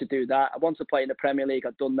managed to do that. I wanted to play in the Premier League.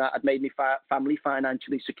 I'd done that. I'd made my family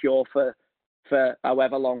financially secure for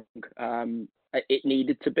however long it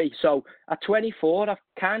needed to be. So at 24, I've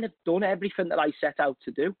kind of done everything that I set out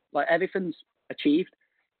to do. Like, everything's achieved.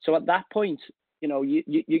 So at that point,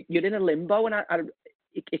 you're in a limbo, and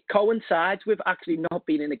it coincides with actually not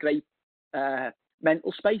being in a great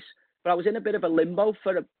mental space. But I was in a bit of a limbo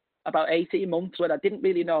for about 18 months where I didn't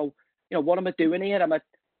really know, what am I doing here?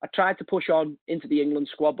 I tried to push on into the England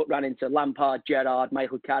squad, but ran into Lampard, Gerrard,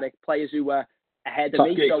 Michael Carrick, players who were ahead of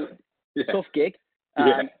me. Gig. So tough gig.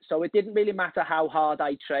 Yeah. So it didn't really matter how hard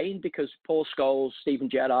I trained, because Paul Scholes, Steven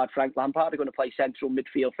Gerrard, Frank Lampard are going to play central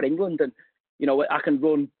midfield for England. And, I can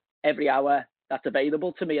run every hour that's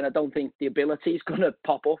available to me. And I don't think the ability is going to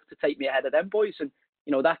pop up to take me ahead of them boys. And,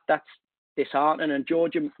 that's disheartening. And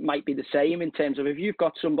Georgia might be the same, in terms of, if you've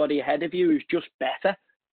got somebody ahead of you who's just better,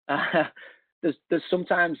 there's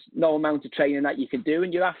sometimes no amount of training that you can do,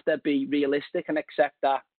 and you have to be realistic and accept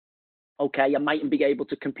that, okay, I mightn't be able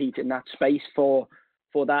to compete in that space for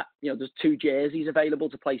that. There's 2 jerseys available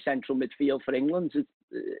to play central midfield for England.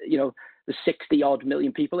 There's 60 odd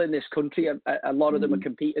million people in this country. A lot of them are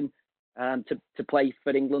competing to play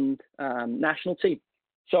for England national team.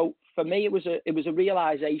 So for me, it was a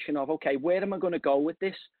realization of, okay, where am I going to go with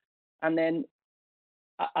this? And then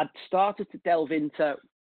I'd started to delve into,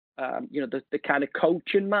 the kind of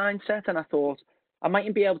coaching mindset. And I thought, I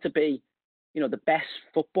mightn't be able to be, the best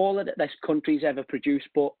footballer that this country's ever produced.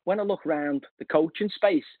 But when I look around the coaching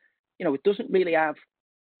space, it doesn't really have,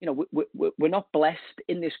 we're not blessed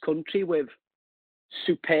in this country with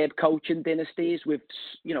superb coaching dynasties, with,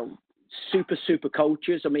 super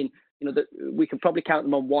coaches. I mean, we can probably count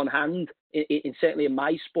them on one hand, certainly in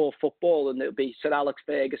my sport, football, and it would be Sir Alex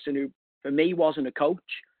Ferguson, who for me wasn't a coach.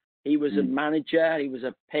 He was a manager, he was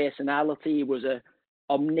a personality, he was a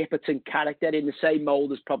omnipotent character, in the same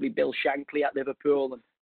mould as probably Bill Shankly at Liverpool.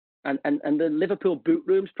 And the Liverpool boot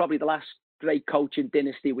room's probably the last great coaching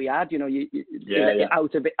dynasty we had.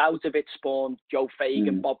 Out of it spawned Joe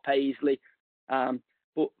Fagan, Bob Paisley.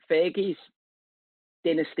 But Fergie's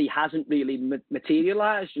dynasty hasn't really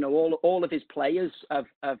materialised. All of his players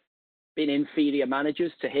have been inferior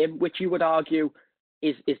managers to him, which you would argue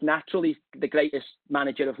is naturally the greatest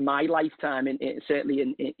manager of my lifetime, certainly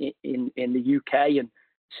in the UK, and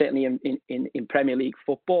certainly in Premier League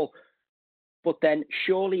football. But then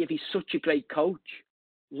surely, if he's such a great coach,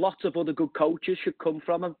 lots of other good coaches should come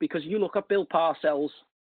from him, because you look at Bill Parcells,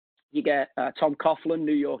 you get Tom Coughlin,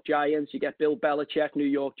 New York Giants, you get Bill Belichick, New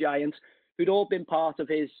York Giants, who'd all been part of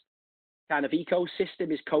his kind of ecosystem,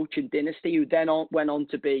 his coaching dynasty, who then went on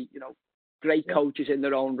to be, great coaches in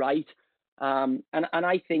their own right. And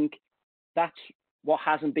I think that's what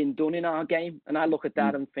hasn't been done in our game. And I look at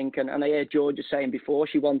that and think, and I heard Georgia saying before,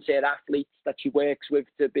 she wants her athletes that she works with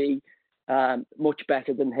to be much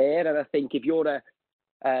better than her. And I think if you're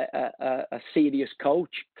a serious coach,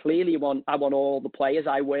 clearly I want all the players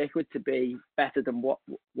I work with to be better than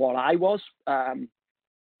what I was.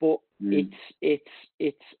 But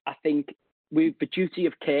it's I think we've the duty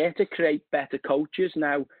of care to create better coaches.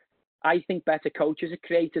 Now, I think better coaches are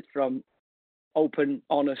created from open,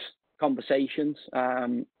 honest conversations.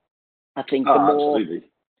 I think the more,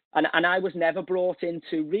 absolutely. And I was never brought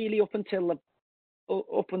into, really up until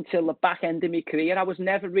the back end of my career, I was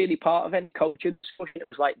never really part of any coaching discussion. It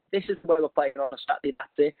was like, this is where we're playing on a Saturday,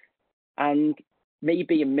 that's it. And me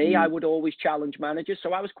being me, I would always challenge managers.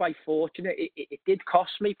 So I was quite fortunate. It did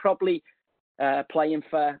cost me probably playing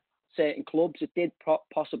for certain clubs. It did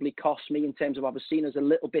possibly cost me in terms of I was seen as a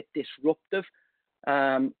little bit disruptive.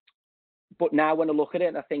 But now when I look at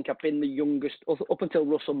it, I think I've been the youngest, up until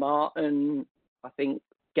Russell Martin, I think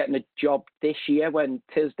getting a job this year when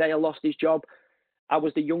Tisdale lost his job, I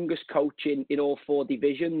was the youngest coach in all 4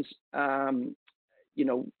 divisions, and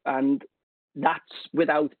that's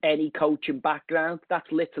without any coaching background. That's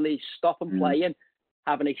literally stopping playing,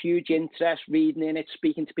 having a huge interest, reading in it,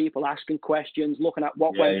 speaking to people, asking questions, looking at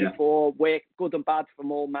what went before, where good and bad from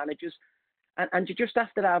all managers. And you just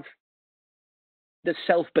have to have the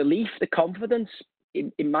self-belief, the confidence,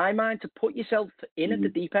 in my mind, to put yourself in at the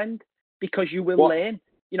deep end. because you will learn.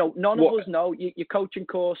 You know, none of us know. Your coaching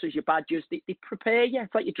courses, your badges, they prepare you.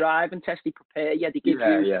 It's like your driving test. They prepare you. They give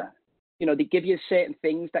you know, they give you certain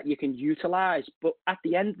things that you can utilize. But at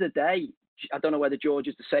the end of the day, I don't know whether George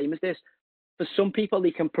is the same as this. For some people,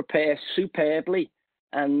 they can prepare superbly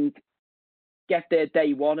and get there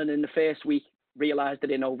day one, and in the first week realize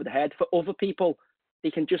they're in over the head. For other people,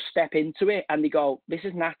 they can just step into it and they go, this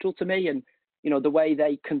is natural to me. And, you know, the way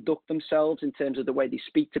they conduct themselves in terms of the way they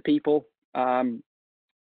speak to people,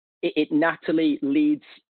 it naturally leads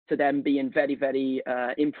to them being very, very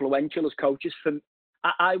influential as coaches.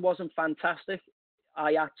 I wasn't fantastic.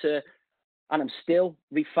 I had to, and I'm still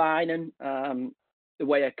refining the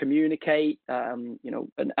way I communicate, you know,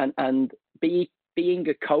 and being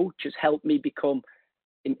a coach has helped me become,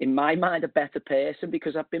 in my mind, a better person,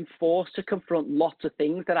 because I've been forced to confront lots of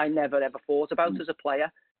things that I never ever thought about as a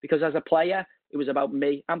player. Because as a player, it was about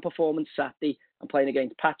me. I'm performing Saturday. I'm playing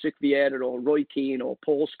against Patrick Vieira or Roy Keane or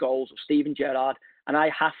Paul Scholes or Steven Gerrard, and I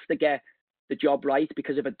have to get the job right,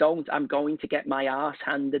 because if I don't, I'm going to get my arse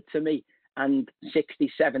handed to me, and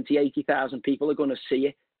 60, 70, 80,000 people are going to see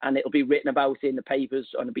it, and it'll be written about in the papers,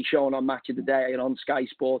 and it'll be shown on Match of the Day and on Sky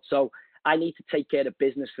Sports. So I need to take care of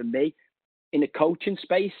business for me. In the coaching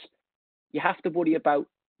space, you have to worry about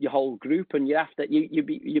your whole group, and you have to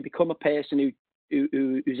you become a person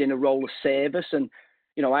who's in a role of service. And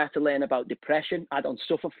you know, I had to learn about depression. I don't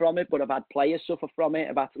suffer from it, but I've had players suffer from it.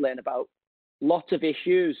 I've had to learn about lots of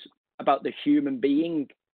issues about the human being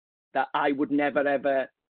that I would never ever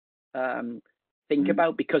think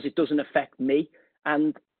about, because it doesn't affect me.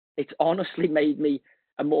 And it's honestly made me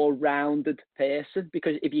a more rounded person,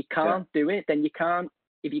 because if you can't do it, then you can't.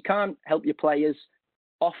 If you can't help your players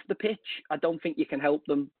off the pitch, I don't think you can help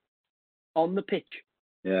them on the pitch.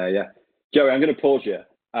 Yeah. Joey, I'm going to pause you,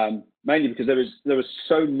 mainly because there was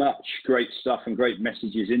so much great stuff and great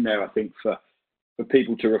messages in there, I think, for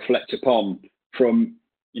people to reflect upon, from,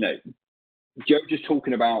 you know, Joe just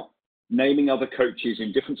talking about naming other coaches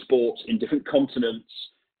in different sports, in different continents,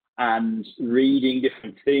 and reading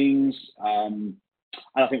different things. And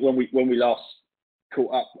I think when we last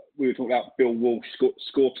caught up, we were talking about Bill Walsh,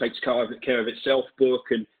 Score Takes Care of Itself book.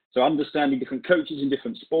 And so understanding different coaches in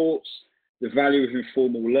different sports, the value of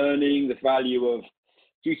informal learning, the value of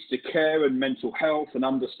duty to care and mental health, and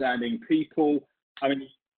understanding people. I mean,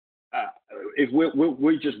 if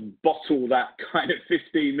we just bottle that kind of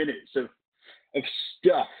 15 minutes of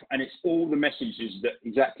stuff, and it's all the messages that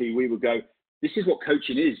exactly we would go, this is what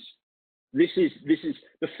coaching is. This is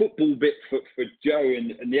the football bit for Joe,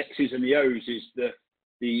 and the X's and the O's is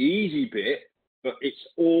the easy bit, but it's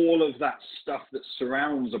all of that stuff that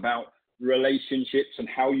surrounds about relationships and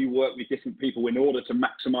how you work with different people in order to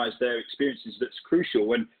maximize their experiences. That's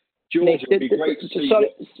crucial. And George, Nick, it would be great to see.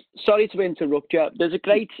 Sorry to interrupt you. There's a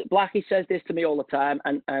great, Blackie says this to me all the time,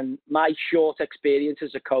 and my short experience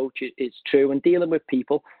as a coach is true, and dealing with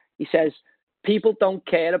people. He says, people don't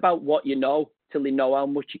care about what you know till they know how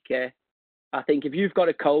much you care. I think if you've got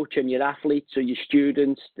a coach and your athletes or your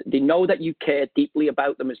students, they know that you care deeply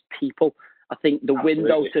about them as people. I think the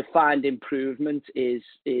window to find improvement is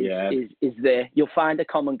there. You'll find a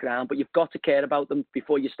common ground, but you've got to care about them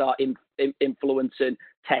before you start influencing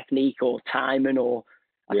technique or timing, or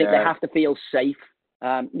I think they have to feel safe.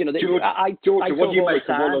 You know, Georgia, what do you make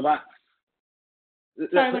of all of that?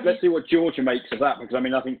 Let's see what Georgia makes of that, because I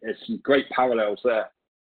mean, I think there's some great parallels there.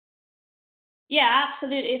 Yeah,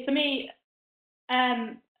 absolutely. For me,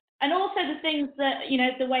 and also the things that, you know,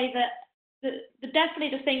 the way that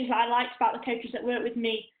definitely the things that I liked about the coaches that work with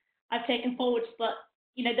me, I've taken forwards. But,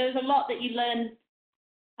 you know, there's a lot that you learn,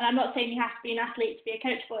 and I'm not saying you have to be an athlete to be a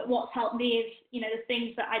coach, but what's helped me is, you know, the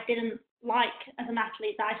things that I didn't like as an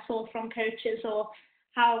athlete that I saw from coaches, or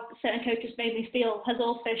how certain coaches made me feel, has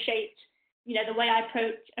also shaped, you know, the way I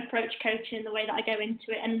approach coaching, the way that I go into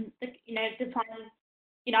it. And, you know, the time,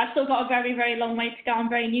 you know, I've still got a very, very long way to go. I'm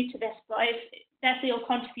very new to this, but it definitely all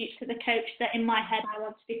contributes to the coach that in my head I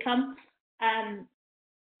want to become.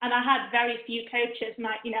 And I had very few coaches, and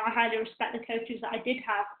I highly respect the coaches that I did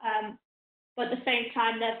have. But at the same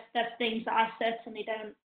time, there's things that I certainly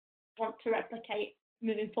don't want to replicate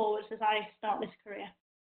moving forwards as I start this career.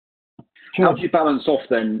 How do you balance off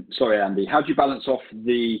then? Sorry, Andy. How do you balance off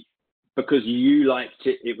because you liked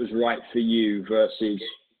it, it was right for you, versus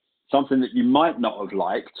something that you might not have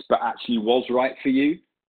liked but actually was right for you,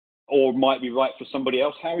 or might be right for somebody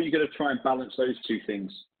else? How are you going to try and balance those two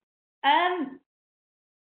things? I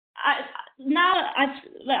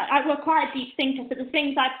was quite a deep thinker, so the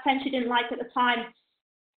things I potentially didn't like at the time,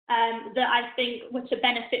 that I think were to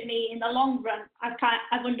benefit me in the long run.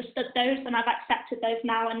 I've understood those and I've accepted those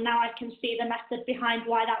now, and now I can see the method behind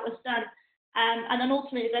why that was done. And then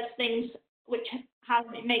ultimately there's things how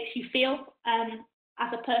it makes you feel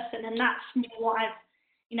as a person, and that's more what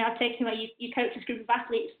I've taken away. You coach a group of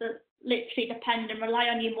athletes that literally depend and rely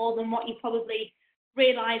on you more than what you probably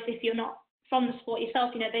realise if you're not from the sport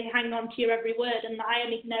yourself. They hang on to your every word, and I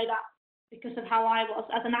only know that because of how I was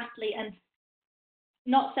as an athlete, and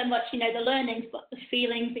not so much, the learnings, but the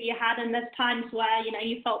feelings that you had. And there's times where,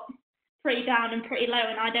 you felt pretty down and pretty low,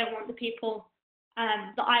 and I don't want the people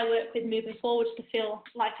that I work with moving forwards to feel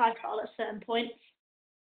like I felt at certain points.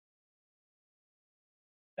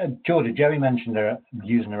 Georgia, Joey mentioned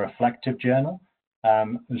using a reflective journal. I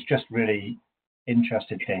was just really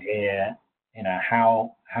interested to hear,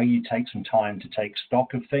 how you take some time to take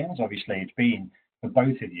stock of things. Obviously, it's been, for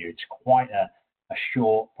both of you, it's quite a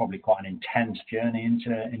short, probably quite an intense journey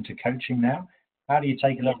into coaching now. How do you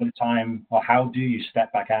take a little bit of time, or how do you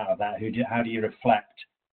step back out of that? How do you reflect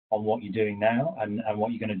on what you're doing now and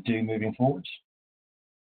what you're going to do moving forwards?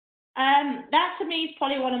 That to me is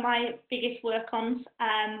probably one of my biggest work-ons,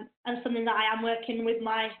 and something that I am working with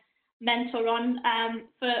my mentor on.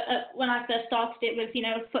 When I first started, it was,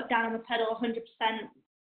 foot down on the pedal, 100%.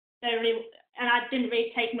 And I didn't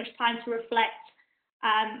really take much time to reflect.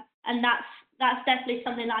 And that's definitely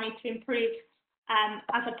something that I need to improve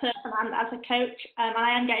as a person and as a coach. And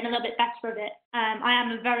I am getting a little bit better of it. I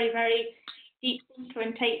am a very, very deep thinker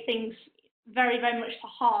and take things very, very much to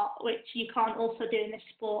heart, which you can't also do in this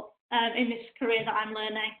sport, in this career that I'm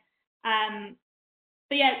learning.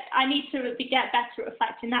 But yeah, I need to get better at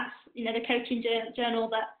reflecting. That's, the coaching journal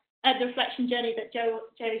the reflection journey that Joe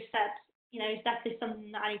said, is definitely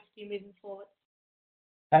something that I need to do moving forward.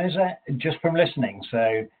 And is that just from listening?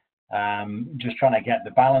 So just trying to get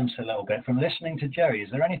the balance a little bit from listening to Joey. Is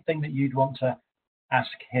there anything that you'd want to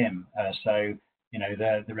ask him?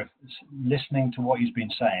 Listening to what he's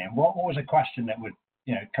been saying, what was a question that would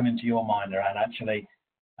come into your mind around actually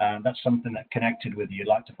that's something that connected with you? You'd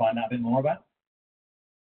like to find out a bit more about?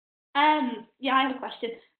 Yeah, I have a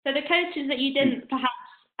question. So the coaches that you didn't perhaps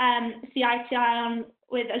see eye to eye on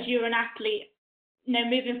with as you were an athlete,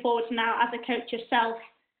 moving forward now as a coach yourself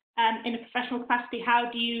in a professional capacity, how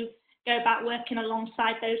do you go about working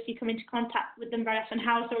alongside those? Do you come into contact with them very often?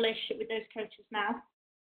 How's the relationship with those coaches now?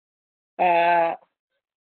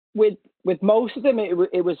 With most of them,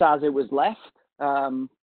 it was as it was left.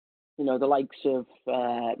 The likes of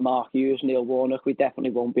Mark Hughes, Neil Warnock, we definitely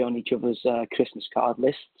won't be on each other's Christmas card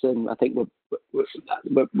lists, and I think we're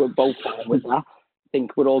both fine with that. I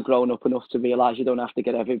think we're all grown up enough to realise you don't have to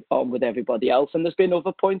get on with everybody else. And there's been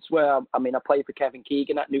other points where, I played for Kevin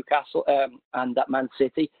Keegan at Newcastle and at Man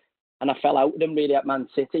City, and I fell out with him really at Man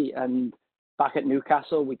City. And back at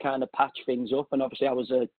Newcastle, we kind of patched things up. And obviously I was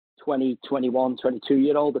a 20, 21,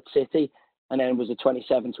 22-year-old at City, and then was a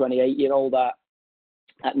 27, 28-year-old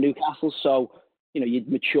at Newcastle. So, you'd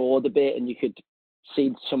matured a bit and you could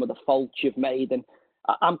see some of the faults you've made. And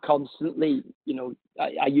I'm constantly,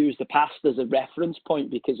 I use the past as a reference point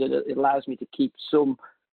because it allows me to keep some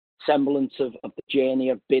semblance of the journey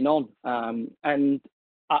I've been on. And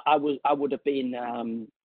I would have been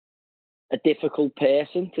a difficult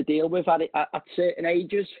person to deal with at certain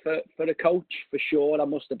ages for a coach, for sure. I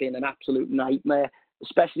must have been an absolute nightmare,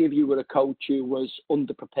 especially if you were a coach who was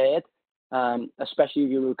underprepared, especially if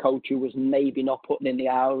you were a coach who was maybe not putting in the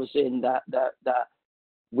hours in that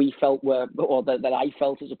we felt were, or that I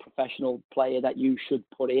felt as a professional player that you should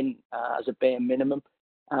put in as a bare minimum.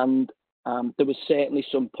 And there was certainly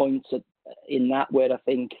some points in that where I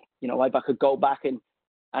think, if I could go back and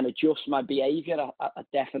adjust my behaviour, I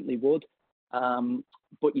definitely would.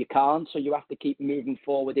 But you can't, so you have to keep moving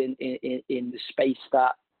forward in the space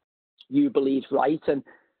that you believe right. And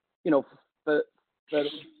for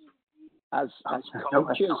as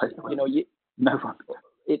coaches,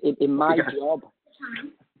 in my job,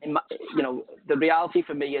 the reality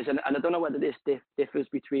for me is, and I don't know whether this differs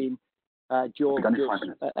between George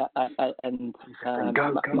and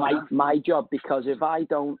my job, because if I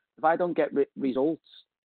don't get results,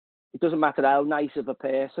 it doesn't matter how nice of a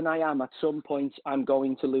person I am. At some point, I'm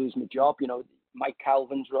going to lose my job. Mike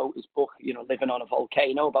Calvins wrote his book, Living on a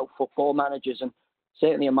Volcano, about football managers, and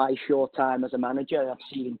certainly in my short time as a manager, I've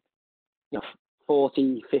seen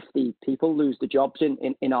 40, 50 people lose their jobs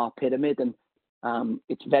in our pyramid, and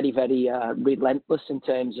it's very, very relentless in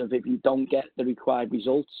terms of if you don't get the required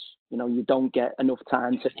results, you don't get enough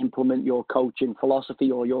time to implement your coaching philosophy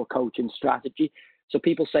or your coaching strategy. So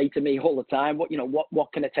people say to me all the time,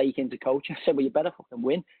 what can I take into coach? I said, well, you better fucking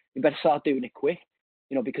win. You better start doing it quick,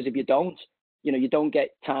 because if you don't, you don't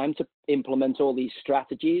get time to implement all these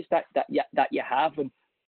strategies that you have.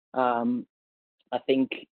 And I think,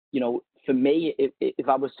 for me, if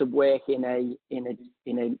I was to work in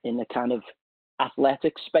a kind of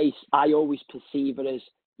athletic space, I always perceive it as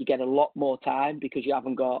you get a lot more time because you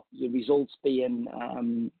haven't got your results being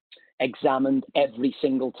examined every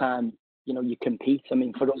single time you compete. I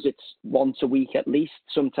mean, for us, it's once a week at least,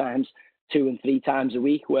 sometimes 2 and 3 times a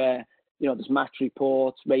week, where there's match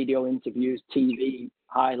reports, radio interviews, TV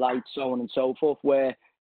highlights, so on and so forth, where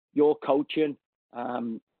your coaching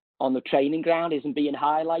on the training ground isn't being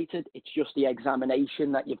highlighted. It's just the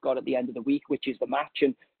examination that you've got at the end of the week, which is the match.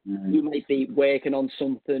 And you might be working on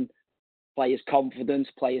something, players' confidence,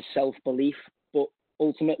 players' self-belief, but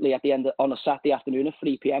ultimately at the end on a Saturday afternoon at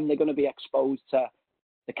 3 p.m, they're going to be exposed to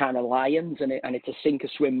the kind of lions, and it's a sink or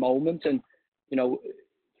swim moment. And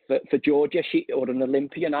for Georgia, or an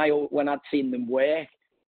Olympian, when I'd seen them work,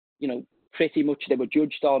 pretty much they were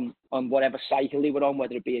judged on whatever cycle they were on,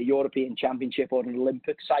 whether it be a European Championship or an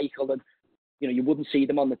Olympic cycle. And you wouldn't see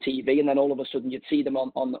them on the TV, and then all of a sudden you'd see them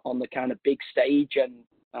on the kind of big stage,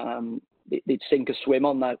 and they'd sink or swim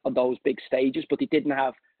on those big stages, but they didn't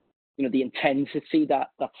have the intensity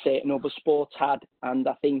that certain other sports had. And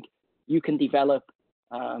I think you can develop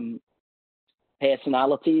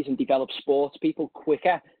personalities and develop sports people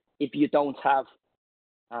quicker if you don't have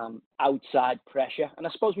outside pressure. And I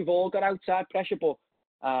suppose we've all got outside pressure, but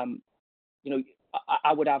I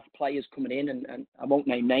would have players coming in, and I won't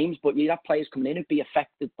name names, but you'd have players coming in and be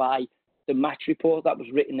affected by the match report that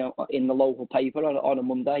was written in the local paper on a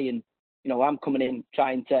Monday. And I'm coming in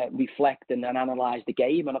trying to reflect and analyse the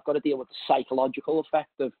game, and I've got to deal with the psychological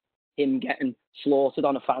effect of him getting slaughtered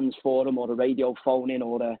on a fans forum or a radio phone-in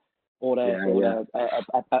or a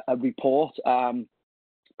report.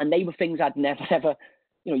 And they were things I'd never ever,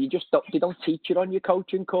 they don't teach it on your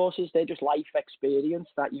coaching courses. They're just life experience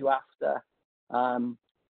that you have to,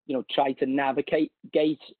 try to navigate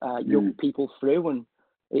young people through. And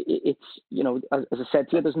it's, as I said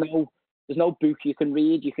to you, there's no book you can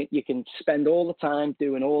read. You can spend all the time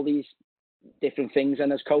doing all these different things.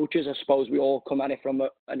 And as coaches, I suppose we all come at it from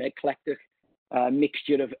an eclectic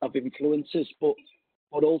mixture of influences.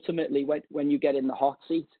 But ultimately, when you get in the hot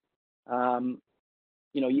seat,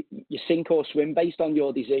 you sink or swim based on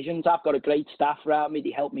your decisions. I've got a great staff around me.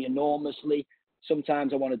 They help me enormously.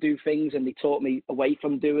 Sometimes I want to do things and they talk me away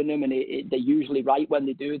from doing them, and they're usually right when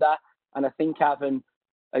they do that. And I think having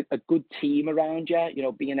a good team around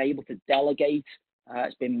you, being able to delegate,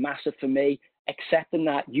 has been massive for me. Accepting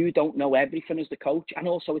that you don't know everything as the coach, and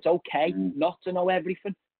also it's okay not to know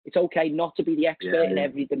everything. It's okay not to be the expert in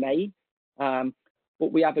every domain.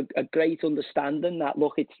 But we have a great understanding that,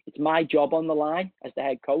 look, it's my job on the line as the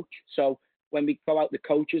head coach. So when we go out the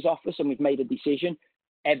coach's office and we've made a decision,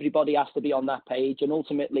 everybody has to be on that page. And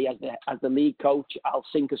ultimately, as the lead coach, I'll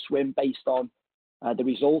sink or swim based on the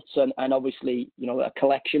results and obviously, a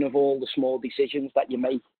collection of all the small decisions that you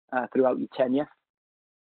make throughout your tenure.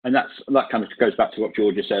 And that kind of goes back to what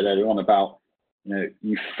Georgia said earlier on about,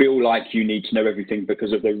 you feel like you need to know everything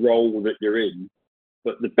because of the role that you're in.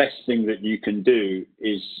 But the best thing that you can do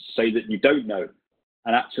is say that you don't know.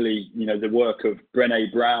 And actually, the work of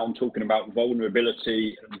Brené Brown talking about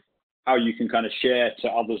vulnerability and how you can kind of share to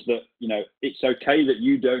others that, it's okay that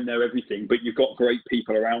you don't know everything, but you've got great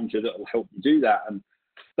people around you that will help you do that. And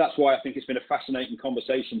that's why I think it's been a fascinating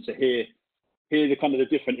conversation to hear the kind of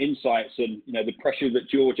the different insights and, the pressure that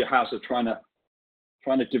Georgia has of trying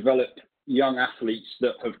to develop young athletes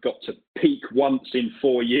that have got to peak once in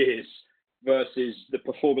 4 years versus the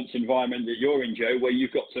performance environment that you're in, Joe, where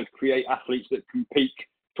you've got to create athletes that can peak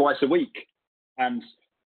twice a week. And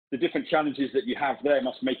the different challenges that you have there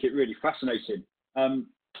must make it really fascinating.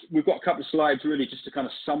 We've got a couple of slides really just to kind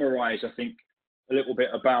of summarize, I think, a little bit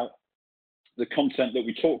about the content that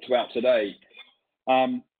we talked about today.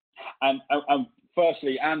 And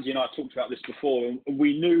firstly, Andy and I talked about this before, and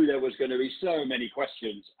we knew there was going to be so many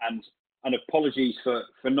questions, and apologies for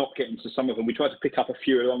not getting to some of them. We tried to pick up a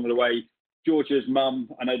few along the way. Georgia's mum,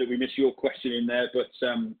 I know that we missed your question in there, but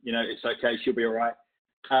it's okay, she'll be all right.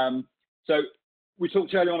 So we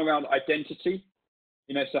talked earlier on around identity.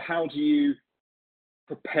 So how do you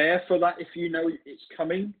prepare for that if you know it's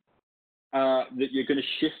coming? That you're going to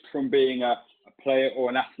shift from being a player or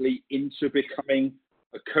an athlete into becoming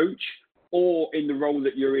a coach, or in the role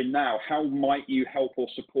that you're in now, how might you help or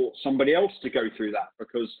support somebody else to go through that?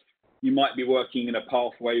 Because you might be working in a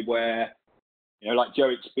pathway where, like Joe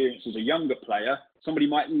experienced as a younger player, somebody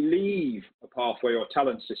might leave a pathway or a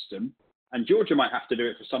talent system, and Georgia might have to do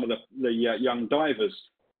it for some of the young divers.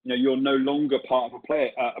 You're no longer part of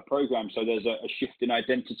a program, so there's a shift in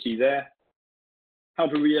identity there. how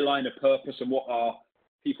to realign a purpose and what are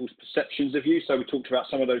people's perceptions of you. So we talked about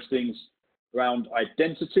some of those things around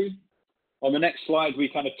identity. On the next slide, we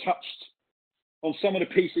kind of touched on some of the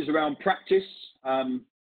pieces around practice, and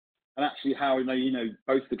actually how,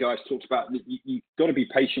 both the guys talked about you've got to be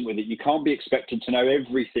patient with it. You can't be expected to know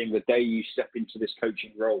everything the day you step into this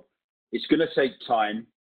coaching role. It's going to take time.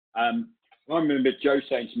 I remember Joe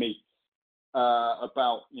saying to me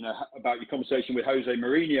about your conversation with Jose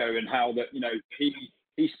Mourinho and how that,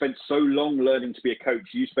 he spent so long learning to be a coach.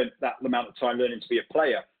 You spent that amount of time learning to be a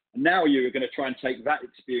player. And now you're going to try and take that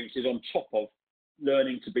experiences on top of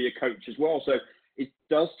learning to be a coach as well. So it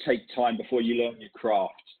does take time before you learn your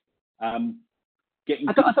craft. I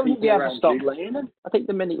don't think you ever stop learning. I think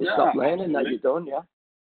the minute you stop learning, that you're done,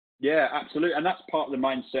 Yeah, absolutely. And that's part of the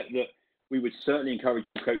mindset that we would certainly encourage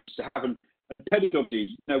coaches to have. And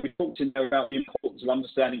pedagogy, we talked in there about the importance of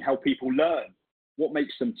understanding how people learn, what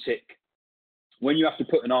makes them tick, when you have to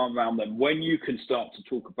put an arm around them, when you can start to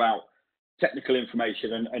talk about technical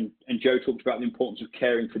information. And Joe talked about the importance of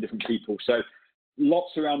caring for different people. So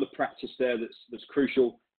lots around the practice there that's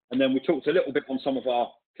crucial. And then we talked a little bit on some of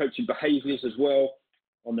our coaching behaviors as well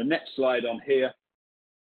on the next slide on here,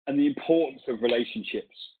 and the importance of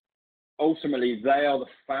relationships. Ultimately, they are the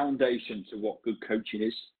foundation to what good coaching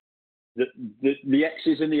is. The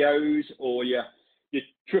X's and the O's, or your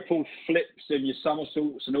triple flips and your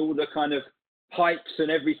somersaults and all the kind of pikes and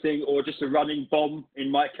everything, or just a running bomb in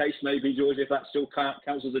my case, maybe, George, if that still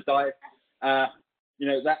counts as a dive.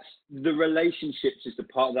 That's the relationships is the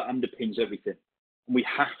part that underpins everything. And we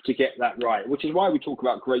have to get that right, which is why we talk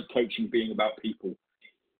about great coaching being about people.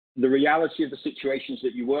 The reality of the situations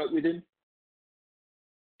that you work within.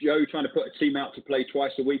 Joe trying to put a team out to play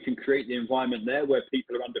twice a week and create the environment there where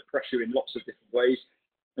people are under pressure in lots of different ways.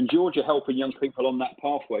 And Georgia helping young people on that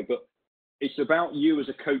pathway. But it's about you as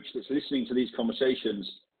a coach that's listening to these conversations,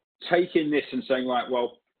 taking this and saying, right,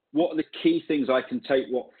 well, what are the key things I can take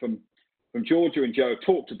what from Georgia and Joe have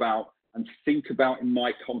talked about and think about in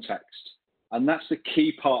my context? And that's the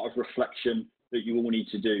key part of reflection that you all need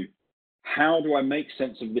to do. How do I make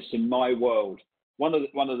sense of this in my world? One of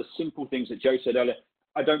the simple things that Joe said earlier,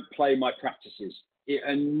 I don't play my practices. It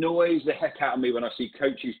annoys the heck out of me when I see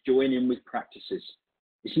coaches join in with practices.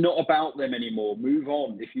 It's not about them anymore. Move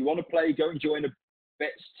on. If you want to play, go and join a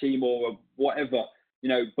bets team or whatever,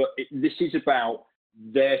 but this is about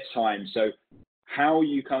their time. So how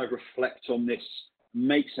you kind of reflect on this,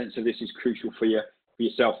 make sense of this is crucial for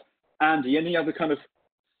yourself. Andy, any other kind of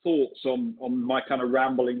thoughts on my kind of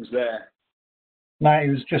ramblings there? No, it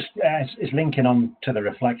was just it's linking on to the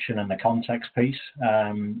reflection and the context piece.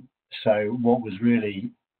 So what was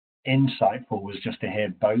really insightful was just to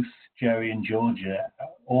hear both Joey and Georgia.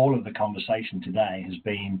 All of the conversation today has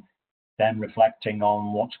been them reflecting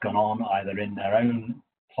on what's gone on either in their own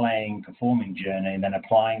playing, performing journey, and then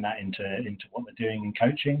applying that into what they're doing in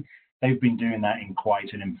coaching. They've been doing that in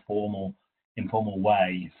quite an informal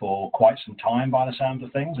way for quite some time by the sound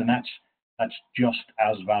of things, and that's just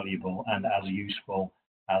as valuable and as useful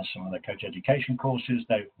as some of the coach education courses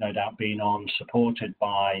they've no doubt been on, supported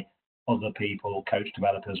by other people, coach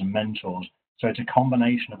developers and mentors. So it's a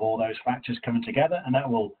combination of all those factors coming together, and that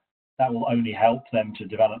will only help them to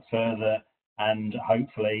develop further and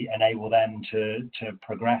hopefully enable them to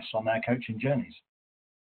progress on their coaching journeys.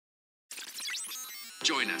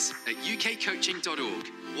 Join us at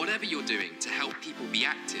ukcoaching.org. Whatever you're doing to help people be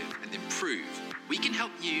active and improve, we can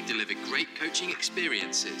help you deliver great coaching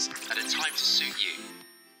experiences at a time to suit you.